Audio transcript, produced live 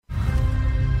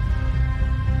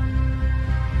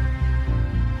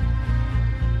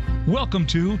Welcome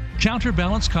to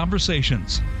Counterbalance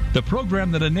Conversations, the program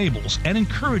that enables and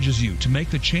encourages you to make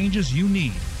the changes you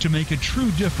need to make a true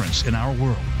difference in our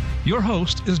world. Your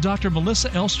host is Dr.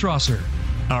 Melissa L. Strasser.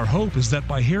 Our hope is that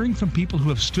by hearing from people who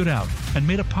have stood out and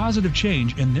made a positive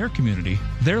change in their community,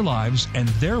 their lives, and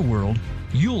their world,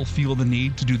 you'll feel the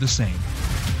need to do the same.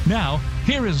 Now,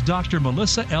 here is Dr.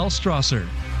 Melissa L. Strasser.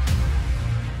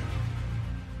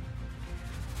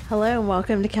 Hello and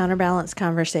welcome to Counterbalance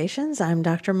Conversations. I'm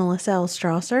Dr. Melissa L.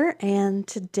 Strasser, and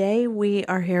today we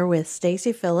are here with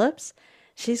Stacy Phillips.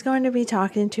 She's going to be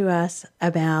talking to us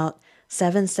about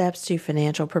 7 steps to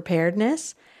financial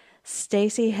preparedness.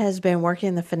 Stacy has been working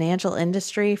in the financial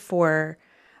industry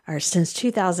since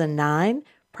 2009.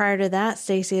 Prior to that,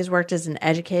 Stacy has worked as an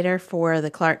educator for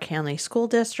the Clark County School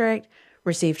District,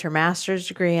 received her master's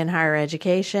degree in higher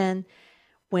education.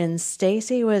 When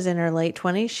Stacy was in her late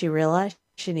 20s, she realized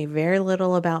she knew very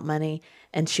little about money,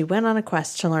 and she went on a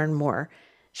quest to learn more.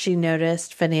 She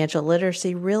noticed financial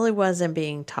literacy really wasn't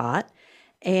being taught,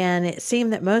 and it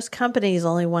seemed that most companies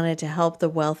only wanted to help the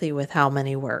wealthy with how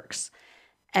money works.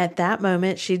 At that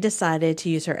moment, she decided to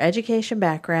use her education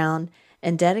background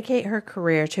and dedicate her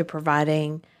career to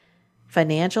providing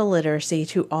financial literacy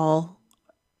to all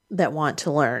that want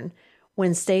to learn.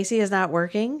 When Stacy is not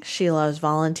working, she loves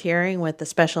volunteering with the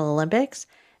Special Olympics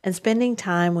and spending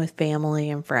time with family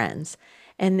and friends.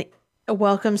 And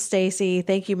welcome, Stacy.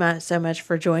 Thank you so much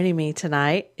for joining me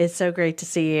tonight. It's so great to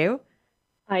see you.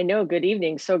 I know. Good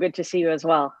evening. So good to see you as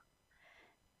well.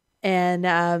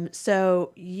 And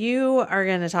so you are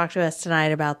going to talk to us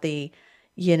tonight about the,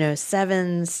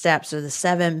 7 steps or the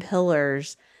 7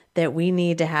 pillars that we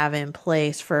need to have in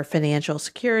place for financial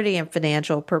security and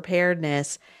financial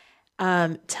preparedness.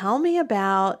 Tell me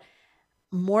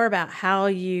more about how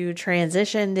you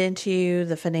transitioned into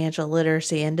the financial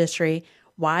literacy industry,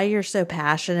 why you're so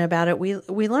passionate about it.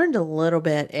 We learned a little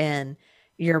bit in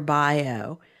your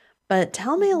bio, but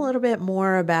tell me a little bit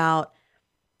more about,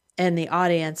 and the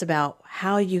audience, about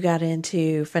how you got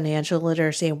into financial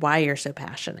literacy and why you're so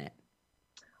passionate.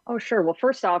 Oh, sure. Well,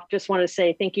 first off, just want to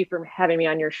say thank you for having me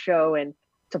on your show and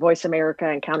to Voice America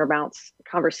and Counterbalance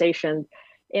Conversation.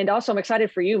 And also, I'm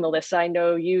excited for you, Melissa. I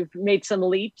know you've made some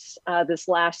leaps this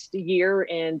last year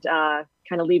and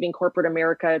kind of leaving corporate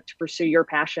America to pursue your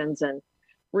passions and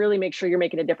really make sure you're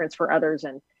making a difference for others.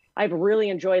 And I've really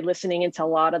enjoyed listening into a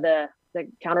lot of the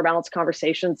Counterbalance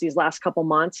Conversations these last couple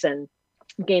months and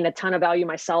gained a ton of value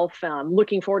myself.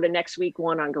 Looking forward to next week,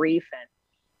 one on grief.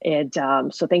 And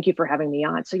so thank you for having me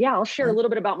on. So yeah, I'll share a little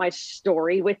bit about my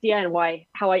story with you and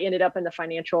how I ended up in the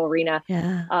financial arena.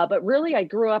 Yeah. But really, I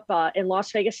grew up in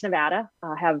Las Vegas, Nevada.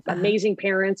 I have amazing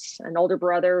parents, an older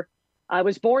brother. I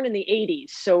was born in the 80s.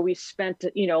 So we spent,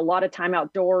 a lot of time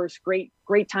outdoors, great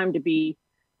time to be,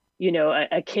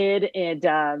 a kid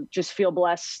and just feel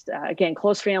blessed. Again,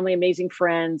 close family, amazing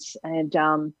friends. And,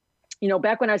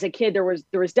 back when I was a kid, there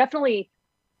was definitely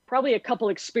probably a couple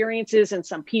experiences and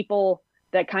some people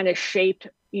that kind of shaped,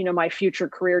 my future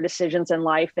career decisions in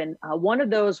life. And one of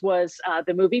those was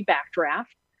the movie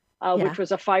Backdraft, which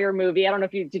was a fire movie. I don't know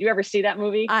did you ever see that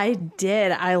movie? I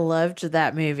did. I loved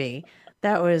that movie.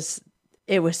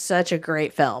 It was such a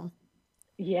great film.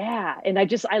 Yeah. And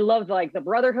I love like the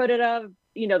brotherhood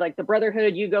like the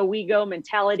brotherhood, you go, we go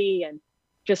mentality, and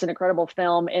just an incredible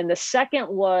film. And the second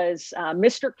was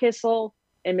Mr. Kissel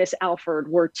and Miss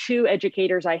Alford were 2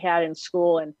 educators I had in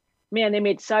school. And man, they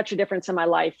made such a difference in my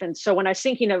life. And so when I was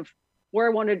thinking of where I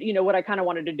wanted, what I kind of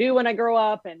wanted to do when I grow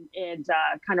up and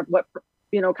kind of what,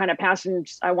 kind of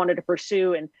passions I wanted to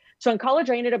pursue. And so in college,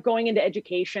 I ended up going into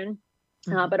education,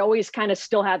 but always kind of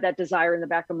still had that desire in the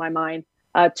back of my mind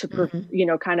to,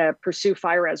 kind of pursue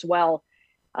fire as well.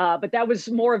 But that was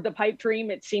more of the pipe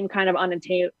dream. It seemed kind of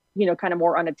kind of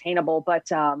more unattainable. But,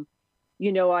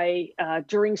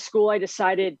 during school, I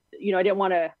decided, I didn't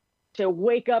want to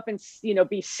wake up and,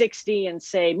 be 60 and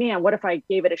say, man, what if I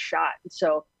gave it a shot? And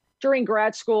so during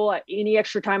grad school, any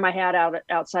extra time I had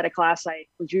outside of class, I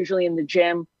was usually in the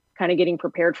gym, kind of getting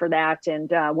prepared for that. And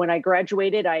when I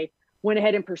graduated, I went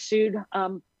ahead and pursued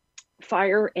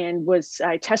fire and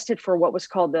I tested for what was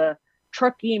called the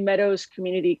Truckee Meadows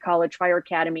Community College Fire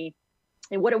Academy.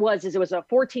 And what it was a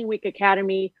 14-week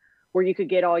academy where you could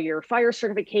get all your fire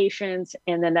certifications.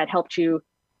 And then that helped you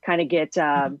kind of get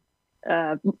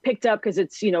picked up because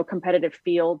it's, competitive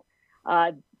field.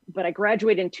 But I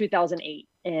graduated in 2008.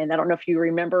 And I don't know if you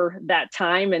remember that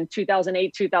time in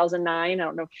 2008, 2009. I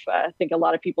don't know if I think a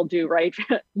lot of people do, right?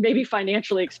 Maybe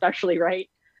financially, especially, right?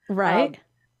 Right.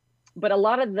 But a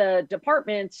lot of the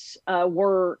departments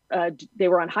were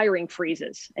on hiring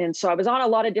freezes. And so I was on a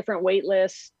lot of different wait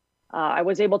lists. I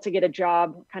was able to get a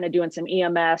job kind of doing some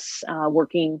EMS,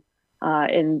 working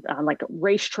in like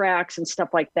racetracks and stuff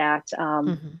like that.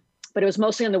 But it was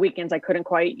mostly on the weekends. I couldn't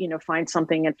quite, find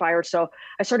something in fire. So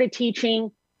I started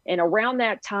teaching. And around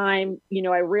that time,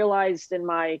 I realized in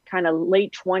my kind of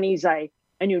late 20s, I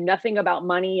knew nothing about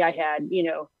money. I had,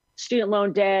 student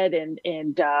loan debt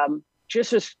and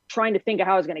just was trying to think of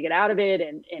how I was going to get out of it.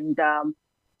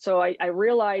 So I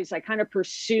realized I kind of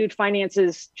pursued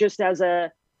finances just as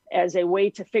a way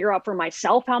to figure out for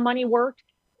myself how money worked.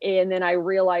 And then I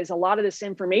realized a lot of this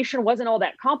information wasn't all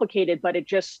that complicated, but it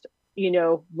just,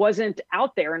 wasn't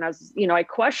out there. And I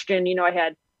questioned, I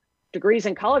had degrees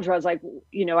in college where I was like,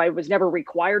 I was never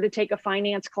required to take a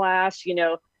finance class.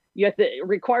 You have to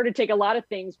required to take a lot of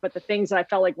things, but the things that I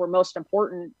felt like were most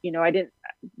important, I didn't,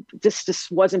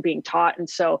 just wasn't being taught. And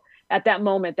so at that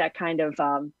moment, that kind of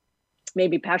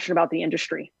made me passionate about the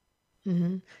industry.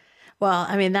 Mm-hmm. Well,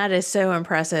 I mean, that is so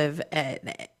impressive.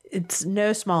 It's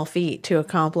no small feat to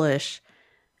accomplish,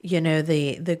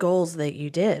 the goals that you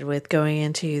did with going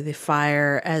into the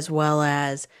fire, as well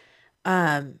as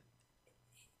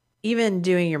even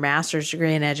doing your master's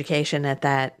degree in education at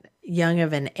that young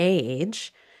of an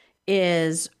age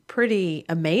is pretty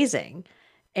amazing.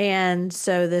 And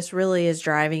so this really is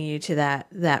driving you to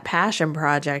that passion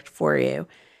project for you.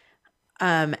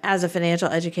 As a financial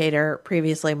educator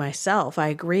previously myself, I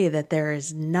agree that there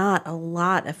is not a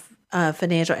lot of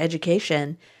financial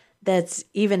education that's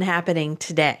even happening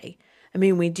today. I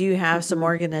mean, we do have some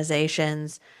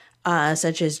organizations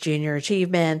such as Junior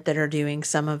Achievement that are doing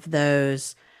some of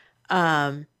those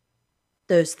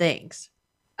things.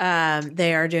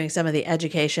 They are doing some of the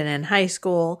education in high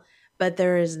school, but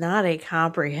there is not a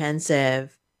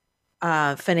comprehensive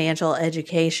financial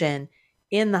education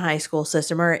in the high school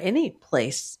system or any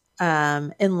place,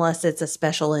 unless it's a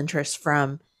special interest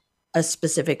from a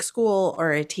specific school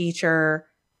or a teacher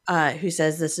who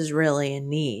says this is really in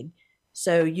need.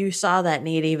 So you saw that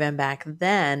need even back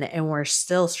then, and we're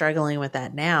still struggling with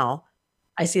that now.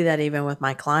 I see that even with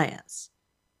my clients.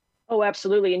 Oh,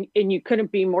 absolutely. And you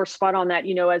couldn't be more spot on that.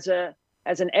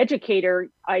 As an educator,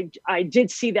 I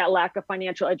did see that lack of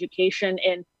financial education.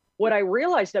 And what I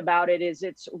realized about it is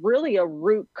it's really a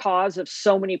root cause of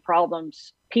so many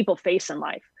problems people face in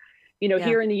life.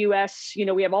 Here in the US,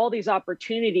 we have all these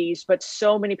opportunities, but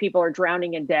so many people are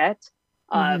drowning in debt.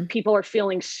 People are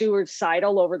feeling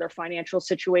suicidal over their financial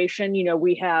situation.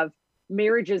 We have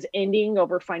marriages ending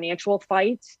over financial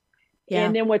fights. Yeah.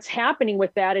 And then what's happening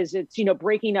with that is it's,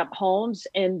 breaking up homes.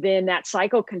 And then that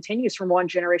cycle continues from one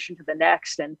generation to the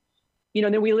next. And,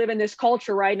 then we live in this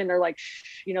culture, right? And they're like,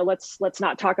 let's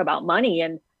not talk about money.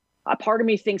 And a part of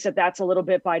me thinks that that's a little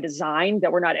bit by design,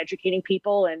 that we're not educating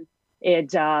people. And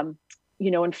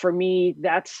and for me,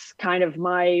 that's kind of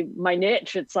my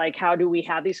niche. It's like, how do we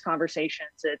have these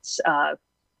conversations? It's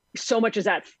so much is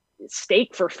at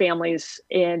stake for families.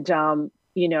 And, and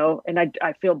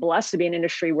I feel blessed to be in an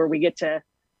industry where we get to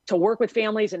work with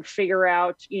families and figure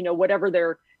out,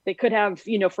 whatever they could have,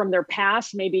 from their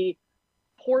past, maybe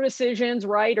poor decisions,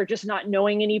 right? Or just not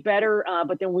knowing any better.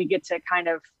 But then we get to kind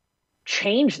of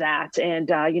change that. And,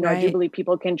 right. I do believe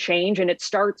people can change, and it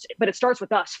starts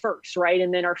with us first, right?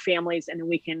 And then our families, and then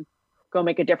we can go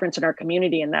make a difference in our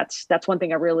community. And that's one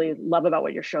thing I really love about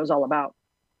what your show's all about.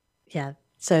 Yeah.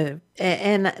 So,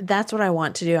 and that's what I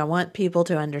want to do. I want people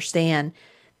to understand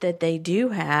that they do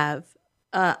have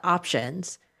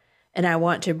options, and I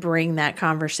want to bring that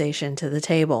conversation to the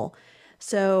table.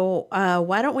 So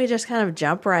why don't we just kind of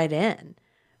jump right in?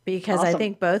 Because awesome. I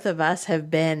think both of us have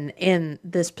been in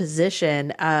this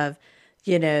position of,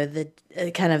 the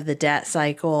kind of the debt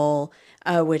cycle,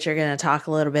 which you're going to talk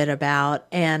a little bit about,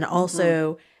 and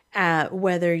also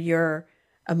whether you're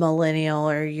a millennial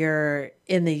or you're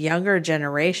in the younger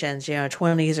generations,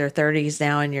 20s or 30s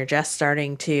now, and you're just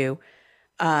starting to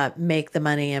make the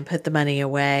money and put the money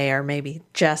away, or maybe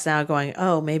just now going,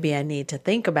 oh, maybe I need to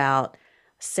think about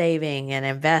saving and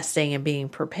investing and being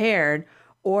prepared.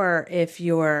 Or if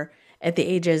you're at the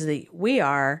ages that we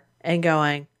are and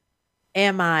going,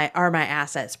 are my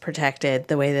assets protected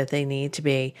the way that they need to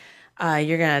be?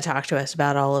 You're going to talk to us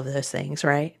about all of those things,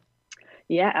 right?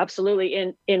 Yeah,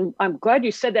 absolutely. And I'm glad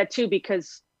you said that too,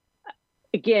 because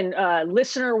again,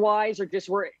 listener wise, or just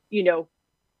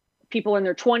people in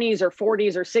their 20s or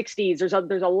 40s or 60s,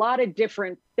 there's a lot of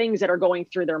different things that are going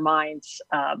through their minds,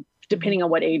 depending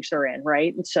on what age they're in.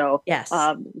 Right. And so, yes,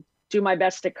 do my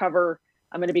best to cover.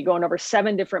 I'm going to be going over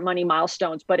 7 different money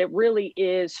milestones, but it really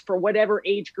is for whatever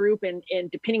age group, and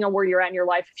depending on where you're at in your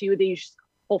life, a few of these,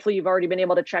 hopefully you've already been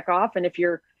able to check off. And if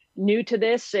you're new to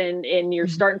this and you're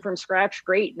starting from scratch,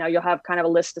 great. Now you'll have kind of a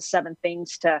list of 7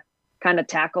 things to kind of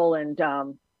tackle and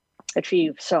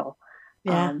achieve. So,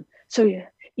 Yeah.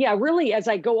 Yeah, really, as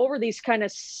I go over these kind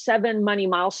of 7 money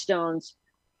milestones,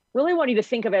 really want you to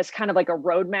think of it as kind of like a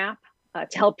roadmap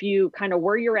to help you kind of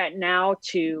where you're at now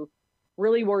to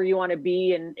really where you want to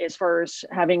be, and as far as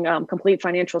having complete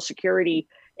financial security,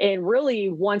 and really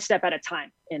one step at a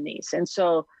time in these. And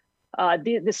so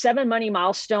the 7 money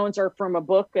milestones are from a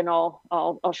book, and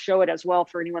I'll show it as well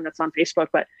for anyone that's on Facebook.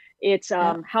 But it's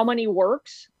How Money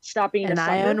Works. Stop Being and a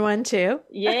Sucker. I own one too.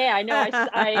 Yeah, I know.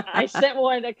 I sent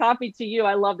a copy to you.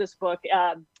 I love this book.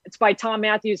 It's by Tom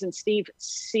Matthews and Steve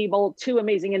Siebel, 2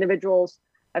 amazing individuals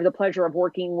I have the pleasure of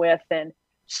working with, and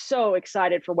so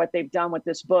excited for what they've done with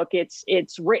this book.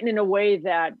 It's written in a way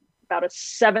that about a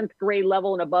 7th grade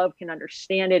level and above can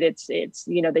understand it. It's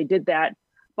they did that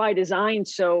by design,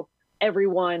 so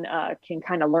everyone can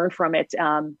kind of learn from it.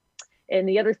 And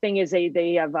the other thing is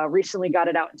they have recently got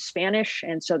it out in Spanish,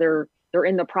 and so they're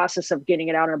in the process of getting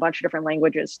it out in a bunch of different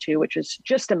languages too, which is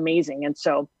just amazing. And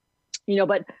so,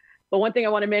 but one thing I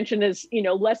want to mention is,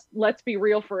 let's be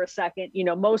real for a second.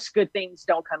 Most good things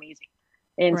don't come easy.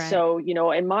 And Right. so,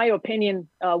 in my opinion,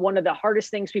 one of the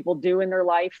hardest things people do in their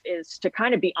life is to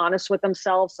kind of be honest with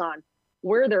themselves on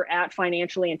where they're at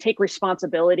financially and take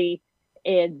responsibility,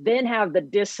 and then have the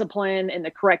discipline and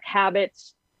the correct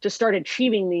habits to start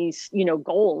achieving these,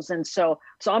 goals. And so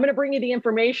I'm going to bring you the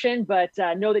information, but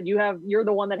know that you're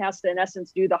the one that has to, in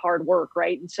essence, do the hard work.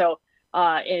 Right. And so,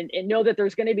 and know that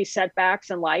there's going to be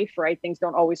setbacks in life, right? Things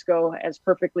don't always go as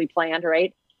perfectly planned.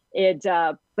 Right.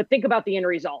 But think about the end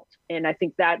result. And I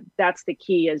think that's the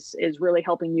key is really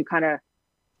helping you kind of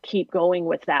keep going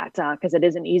with that, because it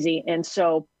isn't easy. And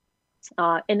so,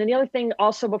 and then the other thing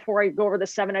also, before I go over the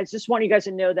 7, I just want you guys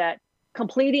to know that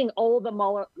completing all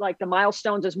the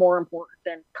milestones is more important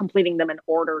than completing them in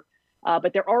order.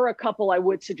 But there are a couple I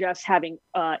would suggest having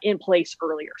in place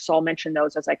earlier. So I'll mention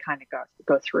those as I kind of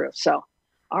go through. So,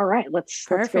 all right, let's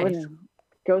go and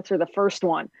go through the first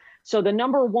one. So the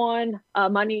number 1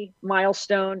 money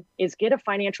milestone is get a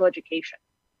financial education.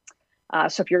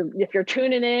 So if you're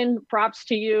tuning in, props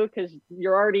to you, because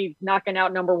you're already knocking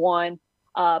out number 1.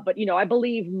 But I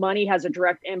believe money has a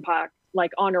direct impact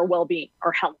on our well-being,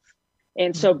 our health.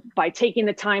 And so by taking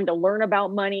the time to learn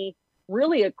about money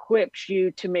really equips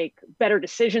you to make better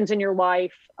decisions in your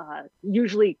life,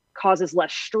 usually causes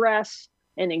less stress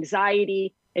and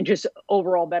anxiety and just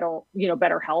overall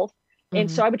better health.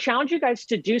 And so I would challenge you guys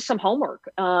to do some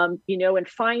homework, and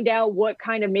find out what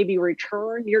kind of maybe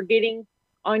return you're getting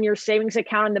on your savings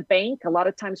account in the bank. A lot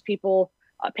of times people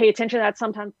pay attention to that.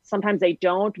 Sometimes they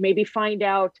don't. Maybe find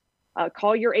out,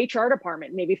 call your HR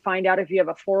department, maybe find out if you have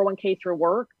a 401k through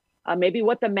work, maybe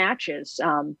what the match is.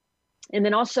 And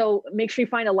then also make sure you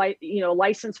find a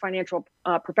licensed financial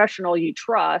professional you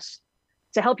trust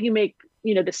to help you make,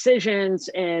 decisions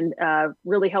and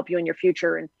really help you in your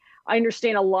future. And I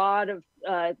understand a lot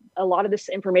of this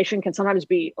information can sometimes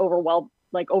be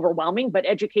overwhelming, but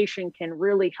education can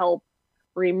really help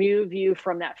remove you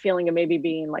from that feeling of maybe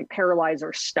being paralyzed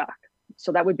or stuck.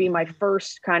 So that would be my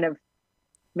first kind of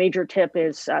major tip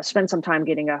is spend some time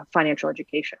getting a financial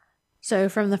education. So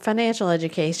from the financial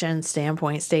education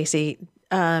standpoint, Stacy,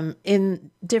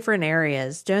 in different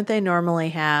areas, don't they normally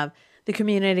have, the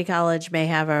community college may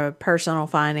have a personal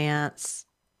finance,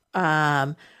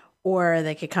 or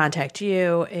they could contact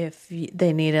you if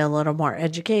they need a little more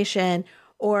education,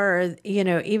 or,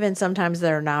 even sometimes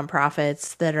there are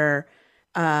nonprofits that are,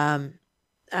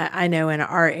 I know in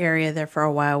our area there for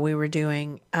a while, we were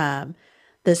doing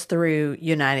this through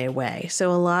United Way.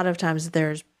 So a lot of times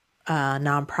there's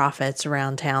nonprofits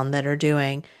around town that are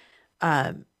doing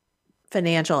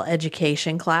financial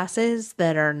education classes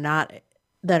that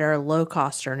are low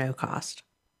cost or no cost.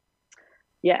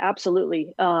 Yeah,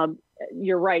 absolutely.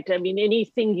 You're right. I mean,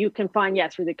 anything you can find,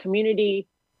 through the community,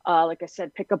 like I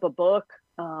said, pick up a book,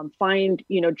 find,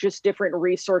 just different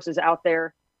resources out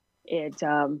there, and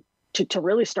to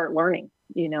really start learning,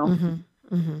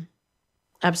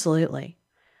 Absolutely.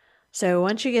 So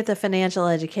once you get the financial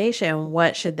education,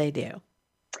 what should they do?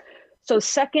 So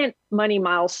second money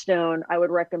milestone I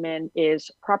would recommend is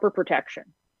proper protection.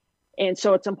 And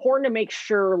so it's important to make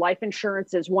sure life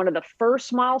insurance is one of the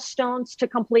first milestones to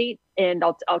complete. And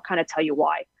I'll kind of tell you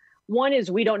why. One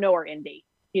is we don't know our end date,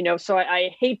 so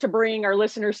I hate to bring our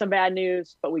listeners some bad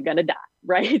news, but we're going to die,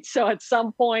 right? So at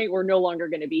some point we're no longer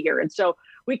going to be here. And so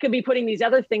we could be putting these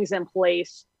other things in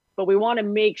place, but we want to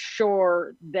make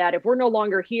sure that if we're no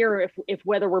longer here, if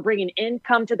whether we're bringing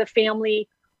income to the family,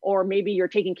 or maybe you're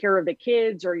taking care of the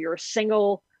kids, or you're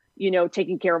single,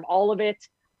 taking care of all of it,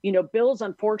 bills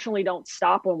unfortunately don't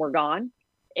stop when we're gone.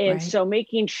 And Right. so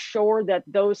making sure that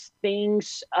those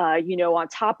things, on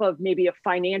top of maybe a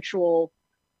financial,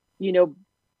 you know,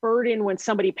 burden when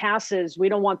somebody passes, we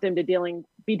don't want them to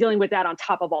be dealing with that on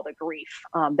top of all the grief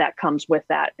that comes with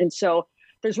that. And so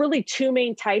there's really two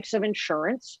main types of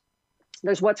insurance.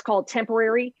 There's what's called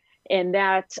temporary, and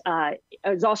that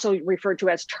is also referred to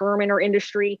as term in our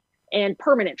industry, and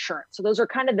permanent insurance. So those are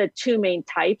kind of the two main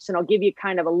types. And I'll give you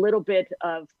kind of a little bit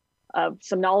of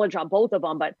some knowledge on both of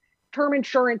them. But term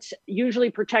insurance usually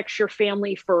protects your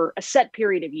family for a set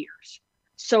period of years.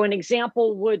 So an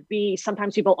example would be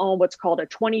sometimes people own what's called a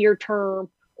 20-year term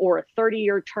or a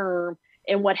 30-year term.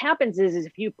 And what happens is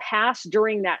if you pass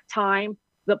during that time,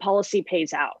 the policy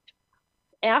pays out.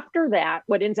 After that,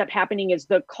 what ends up happening is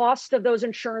the cost of those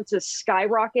insurances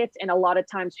skyrockets, and a lot of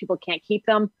times people can't keep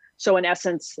them. So in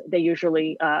essence, they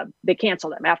usually they cancel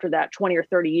them after that 20 or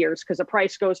 30 years because the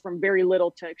price goes from very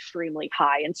little to extremely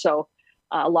high. And so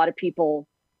a lot of people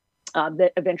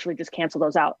that eventually just cancel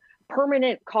those out.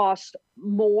 Permanent cost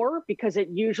more because it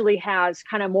usually has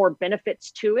kind of more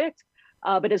benefits to it.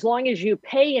 But as long as you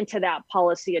pay into that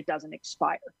policy, it doesn't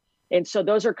expire. And so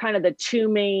those are kind of the two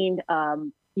main,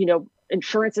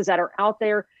 insurances that are out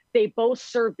there. They both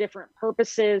serve different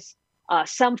purposes.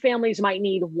 Some families might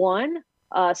need one.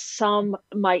 Some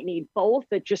might need both.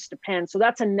 It just depends. So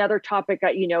that's another topic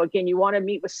that, again, you want to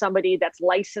meet with somebody that's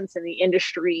licensed in the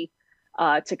industry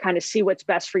to kind of see what's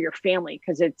best for your family,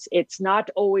 because it's not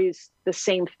always the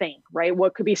same thing, right?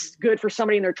 What could be good for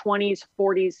somebody in their 20s,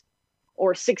 40s,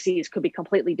 or 60s could be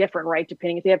completely different, right?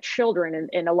 Depending if they have children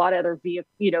and a lot of other,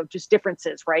 just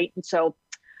differences, right? And so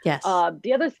Yes.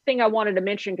 the other thing I wanted to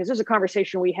mention, because there's a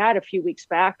conversation we had a few weeks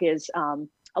back, is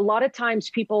a lot of times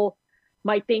people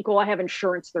might think, well, I have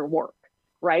insurance through work,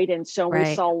 right? And so we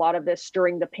Right. saw a lot of this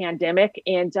during the pandemic.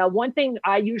 And one thing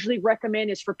I usually recommend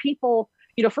is for people,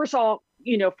 first of all,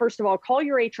 call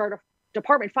your HR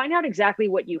department, find out exactly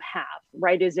what you have,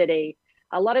 right? Is it a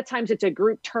lot of times it's a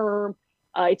group term.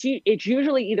 It's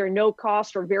usually either no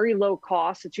cost or very low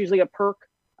cost. It's usually a perk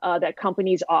that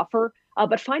companies offer.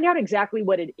 But find out exactly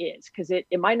what it is, because it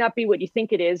might not be what you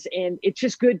think it is. And it's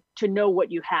just good to know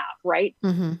what you have, right?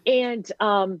 Mm-hmm.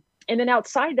 And then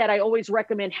outside that, I always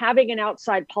recommend having an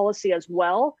outside policy as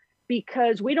well,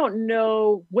 because we don't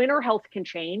know when our health can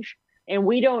change, and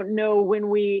we don't know when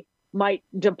we might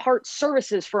depart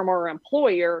services from our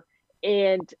employer.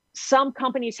 And some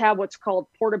companies have what's called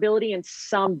portability and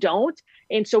some don't.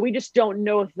 And so we just don't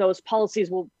know if those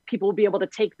policies people will be able to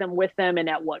take them with them and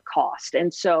at what cost.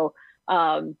 And so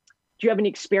do you have any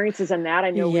experiences in that?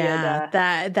 I know we had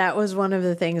that was one of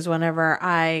the things whenever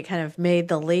I kind of made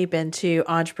the leap into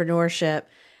entrepreneurship,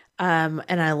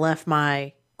 and I left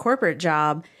my corporate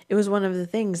job. It was one of the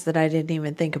things that I didn't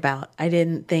even think about. I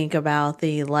didn't think about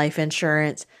the life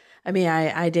insurance. I mean,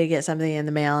 I did get something in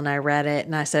the mail and I read it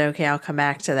and I said, okay, I'll come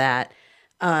back to that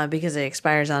because it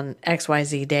expires on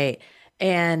XYZ date.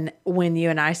 And when you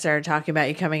and I started talking about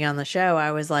you coming on the show,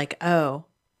 I was like, oh,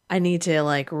 I need to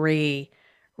like redo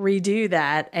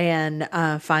that and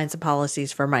find some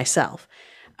policies for myself,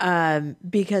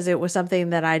 because it was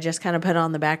something that I just kind of put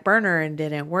on the back burner and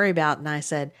didn't worry about. And I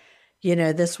said,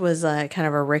 this was kind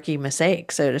of a rookie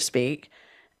mistake, so to speak,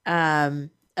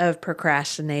 of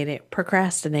procrastinating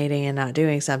and not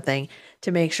doing something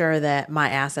to make sure that my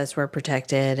assets were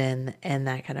protected and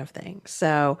that kind of thing.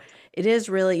 So it is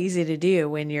really easy to do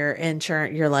when your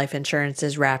life insurance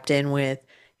is wrapped in with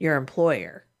your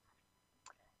employer.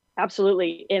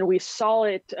 Absolutely. And we saw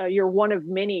it, you're one of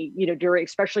many,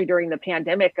 especially during the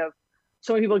pandemic, of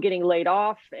so many people getting laid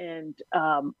off, and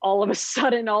all of a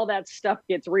sudden all that stuff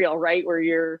gets real, right? Where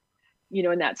you're,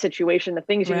 in that situation, the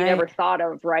things that you never thought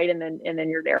of, right? And then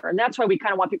you're there. And that's why we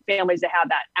kind of want families to have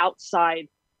that outside.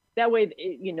 That way,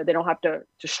 they don't have to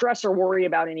stress or worry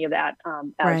about any of that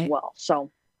as well. So,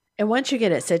 and once you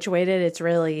get it situated, it's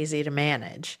really easy to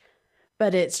manage,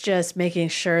 but it's just making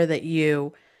sure that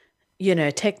you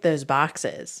tick those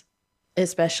boxes,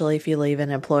 especially if you leave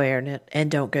an employer and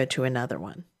don't go to another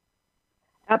one.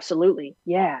 Absolutely.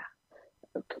 Yeah.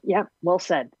 Yeah. Well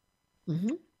said.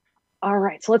 Mm-hmm. All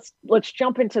right. So let's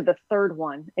jump into the third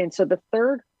one. And so the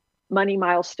third money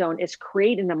milestone is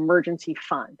create an emergency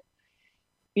fund.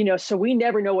 So we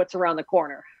never know what's around the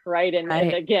corner, right? And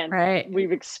again,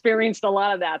 we've experienced a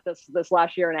lot of that this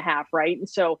last year and a half, right? And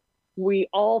so we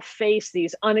all face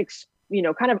these kind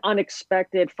of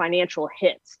unexpected financial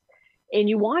hits, and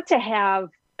you want to have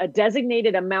a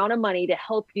designated amount of money to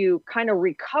help you kind of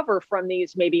recover from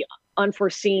these maybe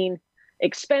unforeseen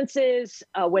expenses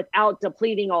without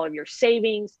depleting all of your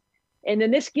savings. And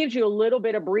then this gives you a little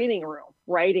bit of breathing room,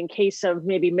 right? In case of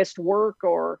maybe missed work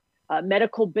or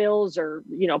medical bills or,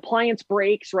 appliance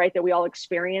breaks, right, that we all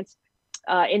experience.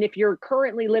 And if you're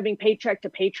currently living paycheck to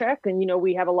paycheck, and,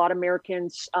 we have a lot of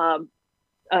Americans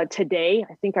today,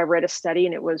 I think I read a study,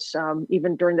 and it was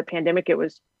even during the pandemic, it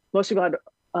was most people had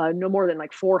no more than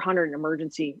like 400 in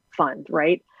emergency fund,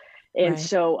 right? And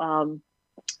so,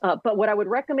 but what I would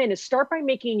recommend is start by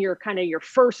making your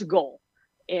first goal.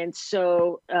 And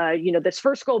so, this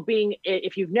first goal being,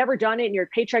 if you've never done it and you're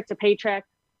paycheck to paycheck,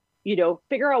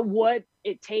 figure out what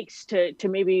it takes to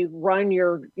maybe run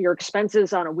your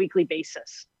expenses on a weekly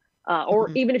basis. Or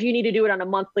even if you need to do it on a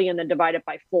monthly and then divide it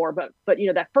by 4. But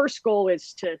that first goal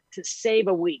is to save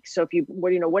a week. So if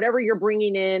whatever you're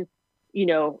bringing in,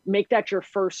 make that your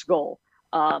first goal.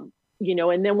 And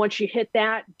then once you hit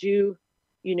that, do,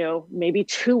 maybe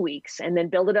 2 weeks, and then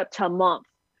build it up to a month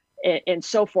and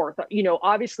so forth.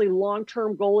 Obviously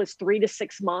long-term goal is 3 to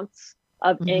 6 months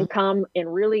of income.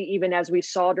 And really, even as we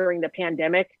saw during the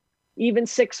pandemic, even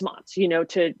 6 months,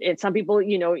 and some people,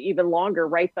 even longer,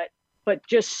 right? But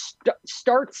just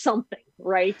start something,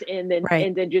 right? And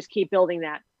then just keep building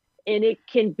that. And it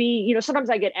can be, sometimes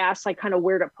I get asked like kind of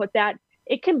where to put that.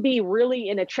 It can be really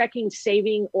in a checking,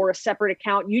 saving, or a separate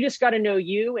account. You just got to know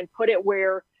you and put it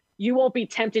where you won't be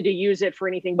tempted to use it for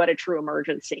anything but a true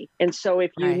emergency. And so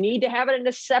if you need to have it in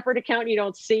a separate account you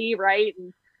don't see, right?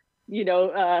 And,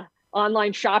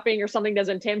 online shopping or something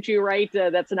doesn't tempt you, right?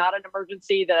 That's not an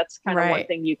emergency. That's kind of one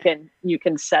thing you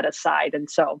can set aside. And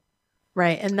so.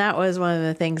 Right. And that was one of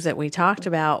the things that we talked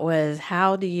about was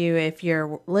how do you, if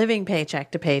you're living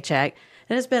paycheck to paycheck,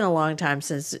 and it's been a long time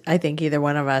since I think either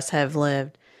one of us have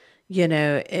lived,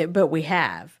 but we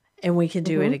have, and we can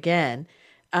do it again.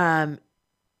 How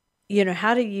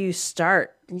do you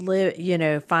start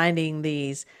finding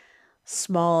these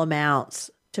small amounts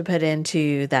to put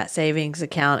into that savings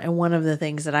account? And one of the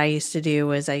things that I used to do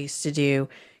was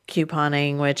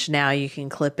couponing, which now you can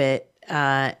clip it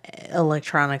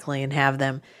electronically and have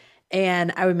them.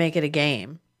 And I would make it a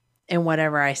game, and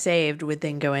whatever I saved would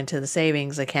then go into the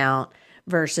savings account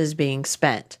versus being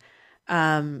spent.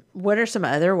 What are some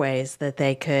other ways that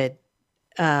they could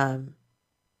find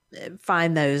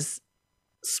those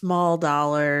small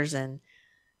dollars and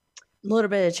a little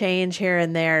bit of change here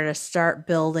and there to start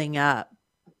building up?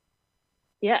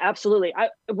 Yeah, absolutely. I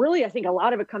think a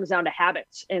lot of it comes down to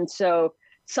habits. And so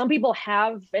some people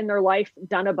have in their life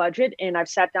done a budget, and I've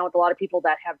sat down with a lot of people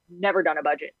that have never done a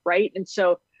budget, right? And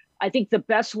so I think the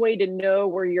best way to know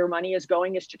where your money is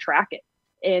going is to track it.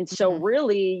 And so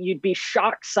really you'd be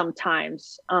shocked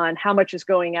sometimes on how much is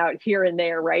going out here and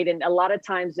there, right? And a lot of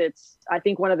times I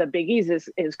think one of the biggies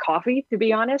is coffee, to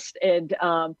be honest. And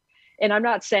I'm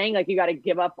not saying like you got to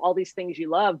give up all these things you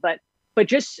love, but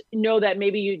just know that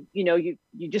maybe you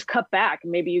just cut back,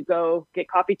 and maybe you go get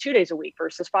coffee 2 days a week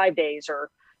versus 5 days,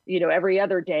 or, every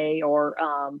other day, or,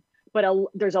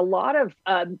 there's a lot of,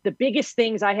 the biggest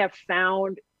things I have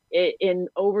found in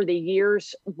over the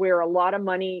years where a lot of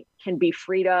money can be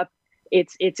freed up.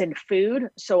 It's in food.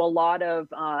 So a lot of,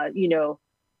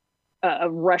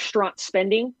 restaurant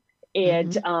spending,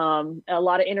 and a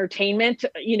lot of entertainment,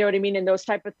 you know what I mean? And those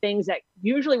type of things that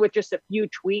usually with just a few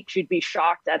tweaks, you'd be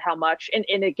shocked at how much.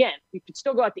 And again, you could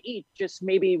still go out to eat, just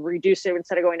maybe reduce it.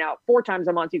 Instead of going out 4 times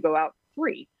a month, you go out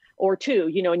 3 or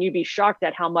 2, and you'd be shocked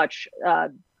at how much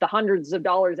the hundreds of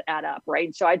dollars add up,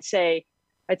 right? So I'd say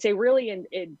really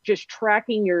in just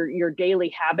tracking your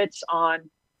daily habits on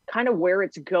kind of where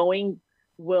it's going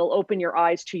will open your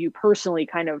eyes to you personally,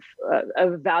 kind of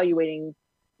evaluating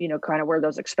kind of where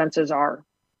those expenses are.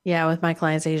 Yeah. With my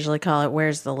clients, I usually call it,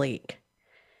 where's the leak?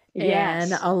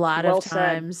 Yes. And a lot of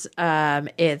times,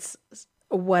 it's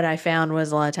what I found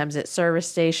was a lot of times it's service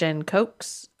station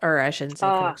Cokes, or I shouldn't say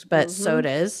Cokes, but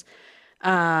sodas.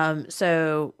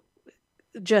 So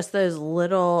just those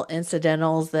little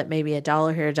incidentals that maybe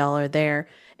 $1 here, $1 there.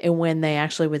 And when they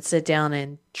actually would sit down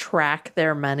and track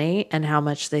their money and how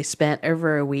much they spent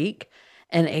over a week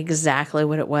and exactly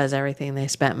what it was, everything they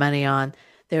spent money on,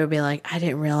 they would be like, I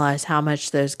didn't realize how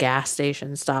much those gas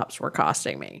station stops were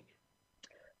costing me.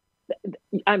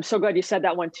 I'm so glad you said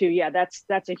that one too. Yeah,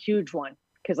 that's a huge one.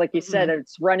 Because like you said,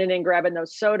 it's running and grabbing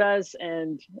those sodas.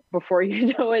 And before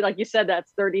you know it, like you said,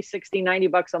 that's 30, 60, 90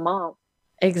 bucks a month.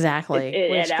 Exactly.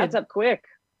 It adds up quick.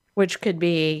 Which could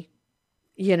be,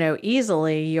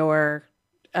 easily your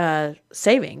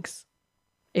savings.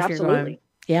 If Absolutely. You're going,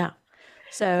 yeah.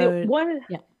 So one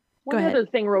other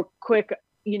thing real quick,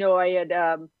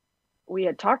 we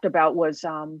had talked about was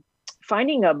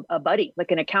finding a buddy,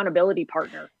 like an accountability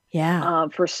partner. Yeah.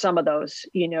 For some of those,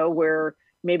 where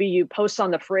maybe you post on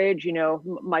the fridge,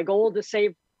 my goal to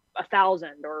save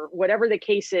 1,000 or whatever the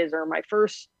case is, or my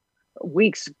first,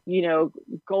 week's,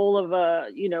 goal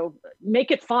of,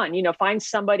 make it fun, find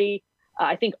somebody.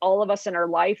 I think all of us in our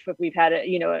life, if we've had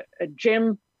a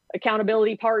gym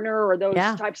accountability partner or those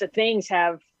types of things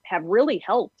have really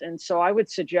helped. And so I would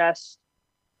suggest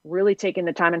really taking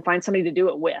the time and find somebody to do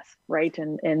it with, right?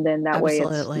 And then that way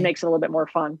it makes it a little bit more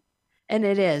fun. And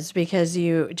it is, because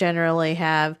you generally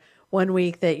have one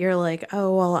week that you're like,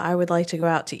 oh, well, I would like to go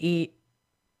out to eat,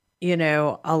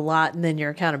 a lot. And then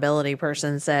your accountability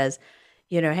person says,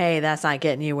 hey, that's not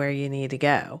getting you where you need to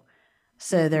go.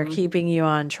 So they're keeping you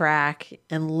on track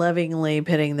and lovingly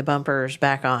putting the bumpers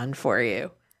back on for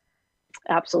you.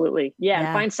 Absolutely. Yeah.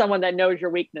 And find someone that knows your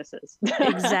weaknesses.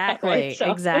 Exactly. Right?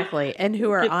 Exactly. And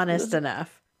who are honest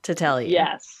enough to tell you.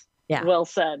 Yes. Yeah. Well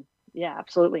said. Yeah,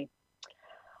 absolutely.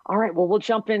 All right. Well, we'll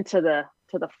jump into the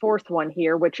fourth one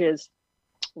here, which is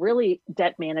really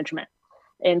debt management.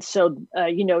 And so,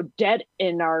 debt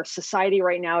in our society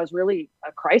right now is really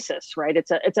a crisis, right?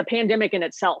 It's a pandemic in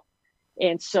itself.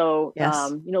 And so,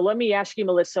 let me ask you,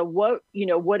 Melissa, what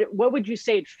would you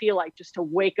say it'd feel like just to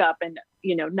wake up and,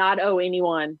 not owe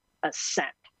anyone a cent?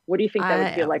 What do you think that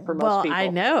would feel like for most people? Well, I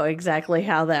know exactly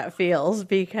how that feels,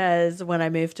 because when I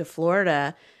moved to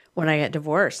Florida, when I got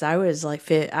divorced, I was like,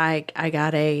 I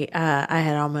got I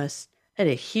had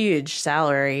a huge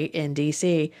salary in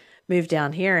DC, moved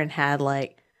down here and had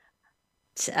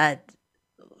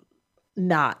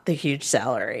not the huge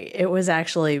salary. It was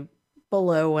actually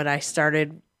below what I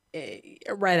started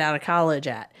right out of college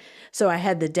at. So I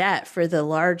had the debt for the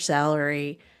large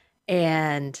salary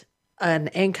and an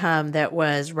income that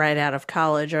was right out of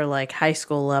college or like high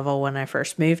school level when I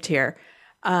first moved here,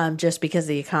 just because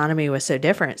the economy was so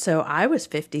different. So I was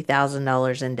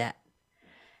 $50,000 in debt.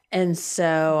 And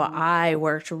so I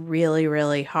worked really,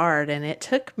 really hard, and it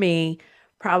took me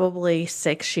probably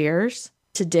 6 years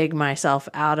to dig myself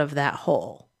out of that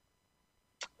hole.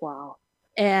 Wow.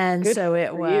 And so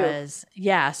it was,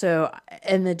 so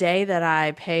in the day that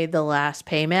I paid the last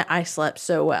payment, I slept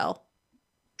so well.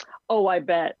 Oh, I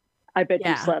bet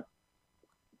you slept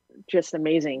just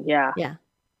amazing. Yeah. Yeah.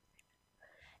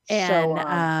 And,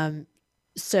 I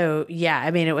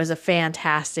mean, it was a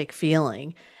fantastic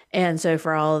feeling. And so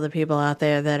for all of the people out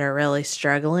there that are really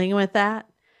struggling with that,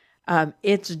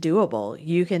 it's doable.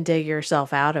 You can dig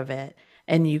yourself out of it.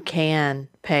 And you can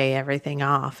pay everything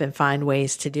off and find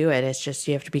ways to do it. It's just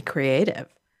you have to be creative.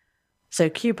 So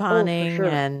couponing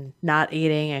and not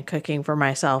eating and cooking for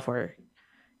myself were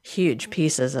huge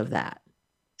pieces of that.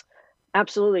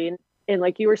 Absolutely. And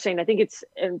like you were saying, I think it's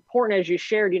important, as you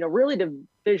shared, really to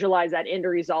visualize that end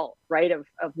result, right, of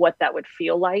what that would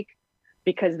feel like,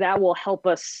 because that will help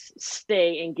us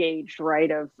stay engaged,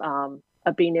 right, of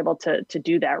being able to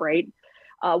do that, right?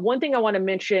 One thing I want to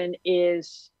mention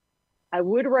is I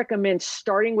would recommend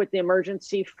starting with the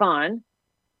emergency fund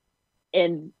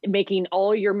and making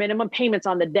all your minimum payments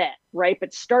on the debt, right?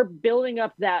 But start building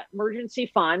up that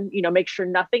emergency fund, make sure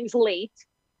nothing's late.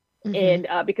 And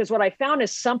because what I found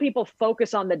is some people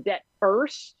focus on the debt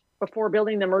first before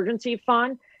building the emergency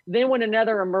fund. Then when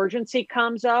another emergency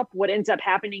comes up, what ends up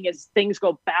happening is things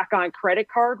go back on credit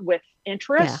card with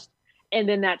interest. Yeah. And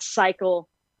then that cycle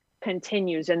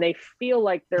continues, and they feel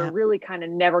like they're really kind of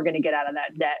never going to get out of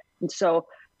that debt. And so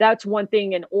that's one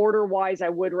thing. And order wise, I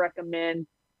would recommend,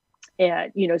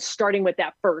 starting with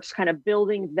that first, kind of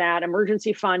building that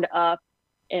emergency fund up.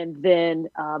 And then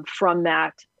from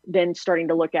that, then starting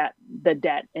to look at the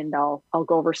debt. And I'll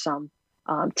go over some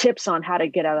tips on how to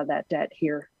get out of that debt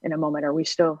here in a moment. Are we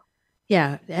still?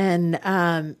 Yeah.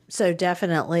 And so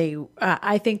definitely,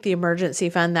 I think the emergency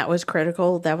fund, that was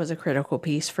critical. That was a critical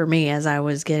piece for me as I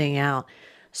was getting out.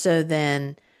 So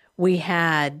then we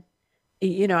had,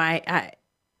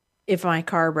 if my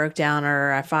car broke down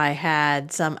or if I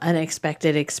had some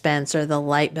unexpected expense or the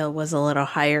light bill was a little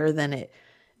higher than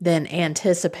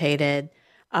anticipated,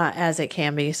 as it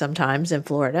can be sometimes in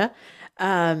Florida,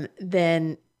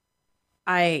 then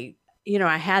I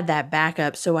had that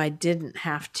backup, so I didn't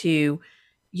have to,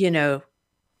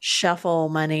 shuffle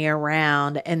money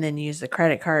around and then use the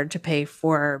credit card to pay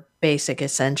for basic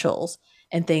essentials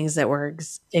and things that were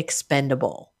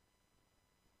expendable.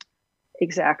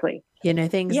 Exactly.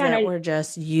 Things that were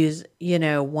just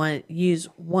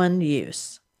one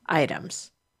use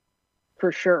items.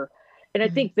 For sure. And I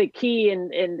think the key,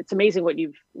 and it's amazing what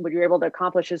you're able to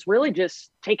accomplish, is really just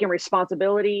taking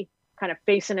responsibility, kind of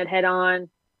facing it head on,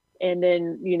 and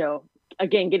then,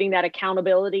 again, getting that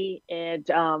accountability and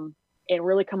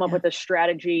really come up with a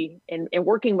strategy and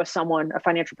working with someone, a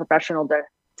financial professional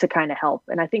to kind of help.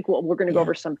 And I think we're going to go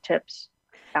over some tips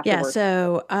afterwards. Yeah.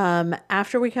 So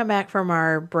after we come back from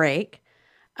our break,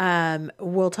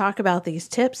 we'll talk about these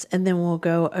tips and then we'll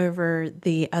go over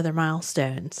the other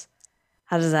milestones.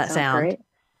 How does that sound? Great.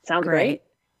 Sounds great.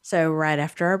 So right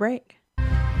after our break.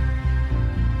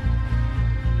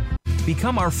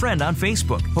 Become our friend on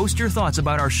Facebook. Post your thoughts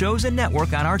about our shows and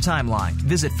network on our timeline.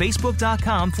 Visit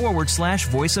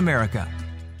Facebook.com/Voice America.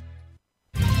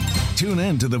 Tune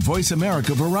in to the Voice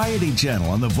America Variety channel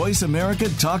on the Voice America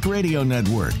Talk Radio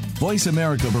Network. Voice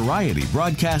America Variety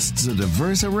broadcasts a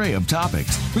diverse array of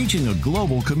topics, reaching a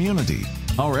global community.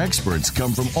 Our experts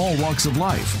come from all walks of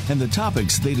life, and the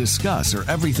topics they discuss are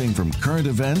everything from current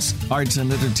events, arts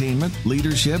and entertainment,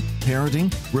 leadership,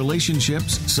 parenting,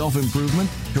 relationships, self-improvement,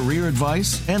 career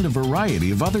advice, and a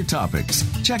variety of other topics.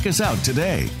 Check us out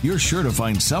today. You're sure to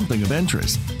find something of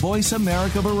interest. Voice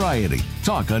America Variety.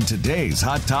 Talk on today's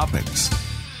hot topics.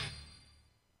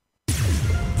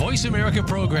 Voice America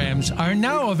programs are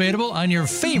now available on your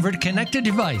favorite connected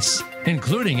device,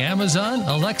 including Amazon,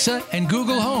 Alexa, and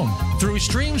Google Home. Through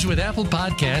streams with Apple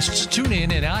Podcasts,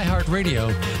 TuneIn, and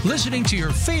iHeartRadio, listening to your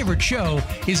favorite show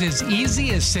is as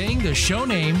easy as saying the show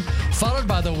name followed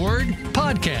by the word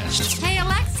podcast. Hey,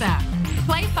 Alexa,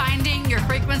 play Finding Your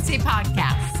Frequency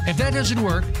podcast. If that doesn't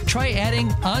work, try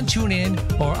adding on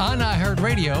TuneIn or on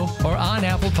iHeartRadio or on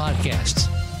Apple Podcasts.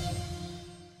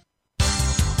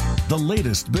 The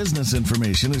latest business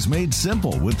information is made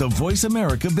simple with the Voice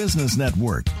America Business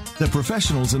Network. The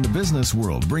professionals in the business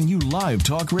world bring you live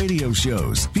talk radio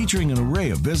shows featuring an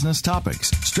array of business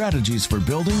topics, strategies for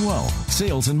building wealth,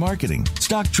 sales and marketing,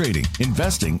 stock trading,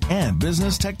 investing, and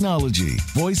business technology.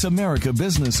 Voice America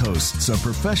Business hosts are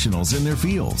professionals in their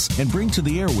fields and bring to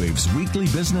the airwaves weekly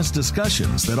business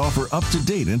discussions that offer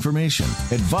up-to-date information,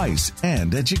 advice,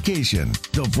 and education.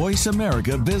 The Voice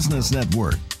America Business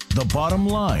Network. The bottom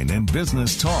line in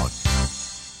business talk.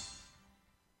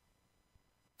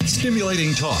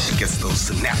 Stimulating talk gets those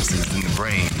synapses in the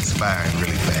brain firing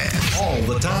really fast. all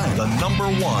the time. The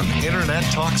 #1 internet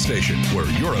talk station where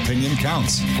your opinion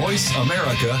counts.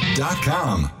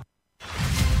 VoiceAmerica.com.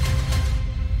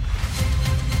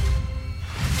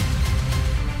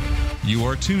 You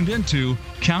are tuned into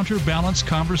Counterbalance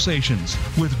Conversations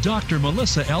with Dr.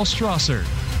 Melissa L. Strasser.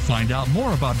 Find out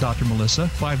more about Dr. Melissa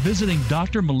by visiting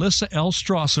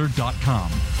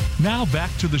drmelissallstrasser.com. Now back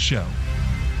to the show.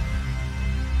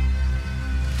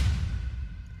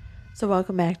 So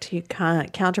welcome back to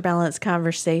Counterbalance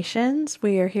Conversations.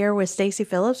 We are here with Stacy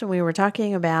Phillips, and we were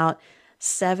talking about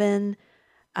 7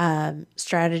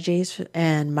 strategies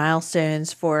and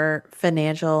milestones for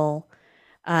financial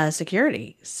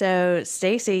security. So,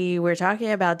 Stacy, we're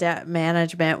talking about debt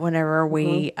management whenever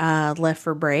we left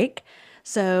for break.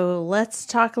 So let's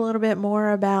talk a little bit more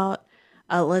about,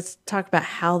 let's talk about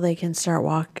how they can start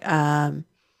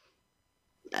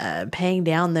paying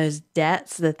down those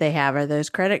debts that they have, or those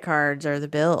credit cards or the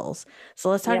bills. So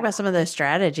let's talk about some of those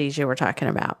strategies you were talking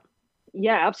about.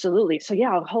 Yeah, absolutely. So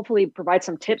I'll hopefully provide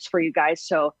some tips for you guys.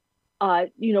 So,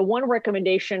 one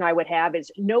recommendation I would have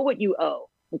is know what you owe.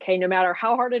 Okay. No matter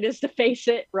how hard it is to face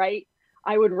it, right?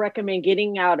 I would recommend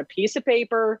getting out a piece of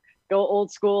paper, go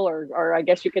old school, or I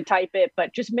guess you could type it,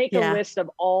 but just make a list of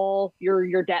all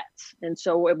your debts. And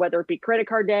so whether it be credit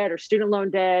card debt or student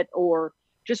loan debt, or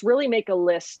just really make a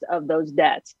list of those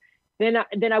debts. Then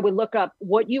I would look up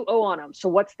what you owe on them. So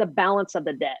what's the balance of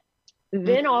the debt? Mm-hmm.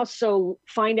 Then also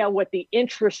find out what the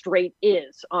interest rate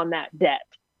is on that debt.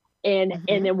 And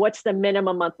then what's the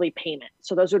minimum monthly payment?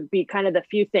 So those would be kind of the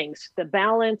few things: the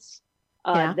balance,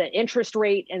 the interest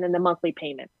rate, and then the monthly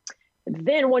payment.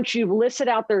 Then once you've listed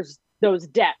out those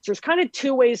debts, there's kind of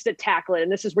 2 ways to tackle it.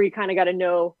 And this is where you kind of got to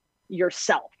know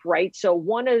yourself, right? So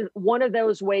one of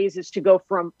those ways is to go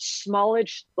from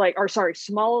smallest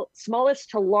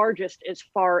to largest as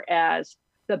far as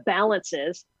the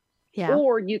balances. Yeah.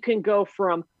 Or you can go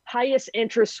from highest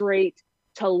interest rate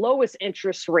to lowest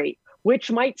interest rate, which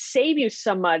might save you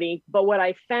some money. But what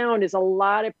I found is a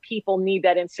lot of people need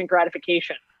that instant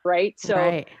gratification, right?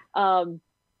 So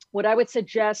what I would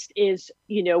suggest is,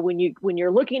 when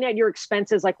you're looking at your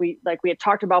expenses, like we had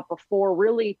talked about before,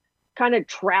 really kind of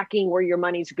tracking where your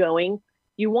money's going.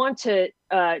 You want to,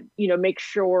 make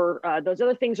sure those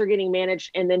other things are getting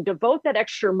managed, and then devote that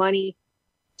extra money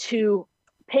to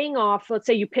paying off. Let's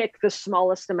say you pick the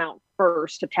smallest amount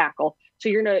first to tackle. So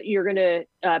you're gonna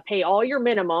pay all your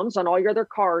minimums on all your other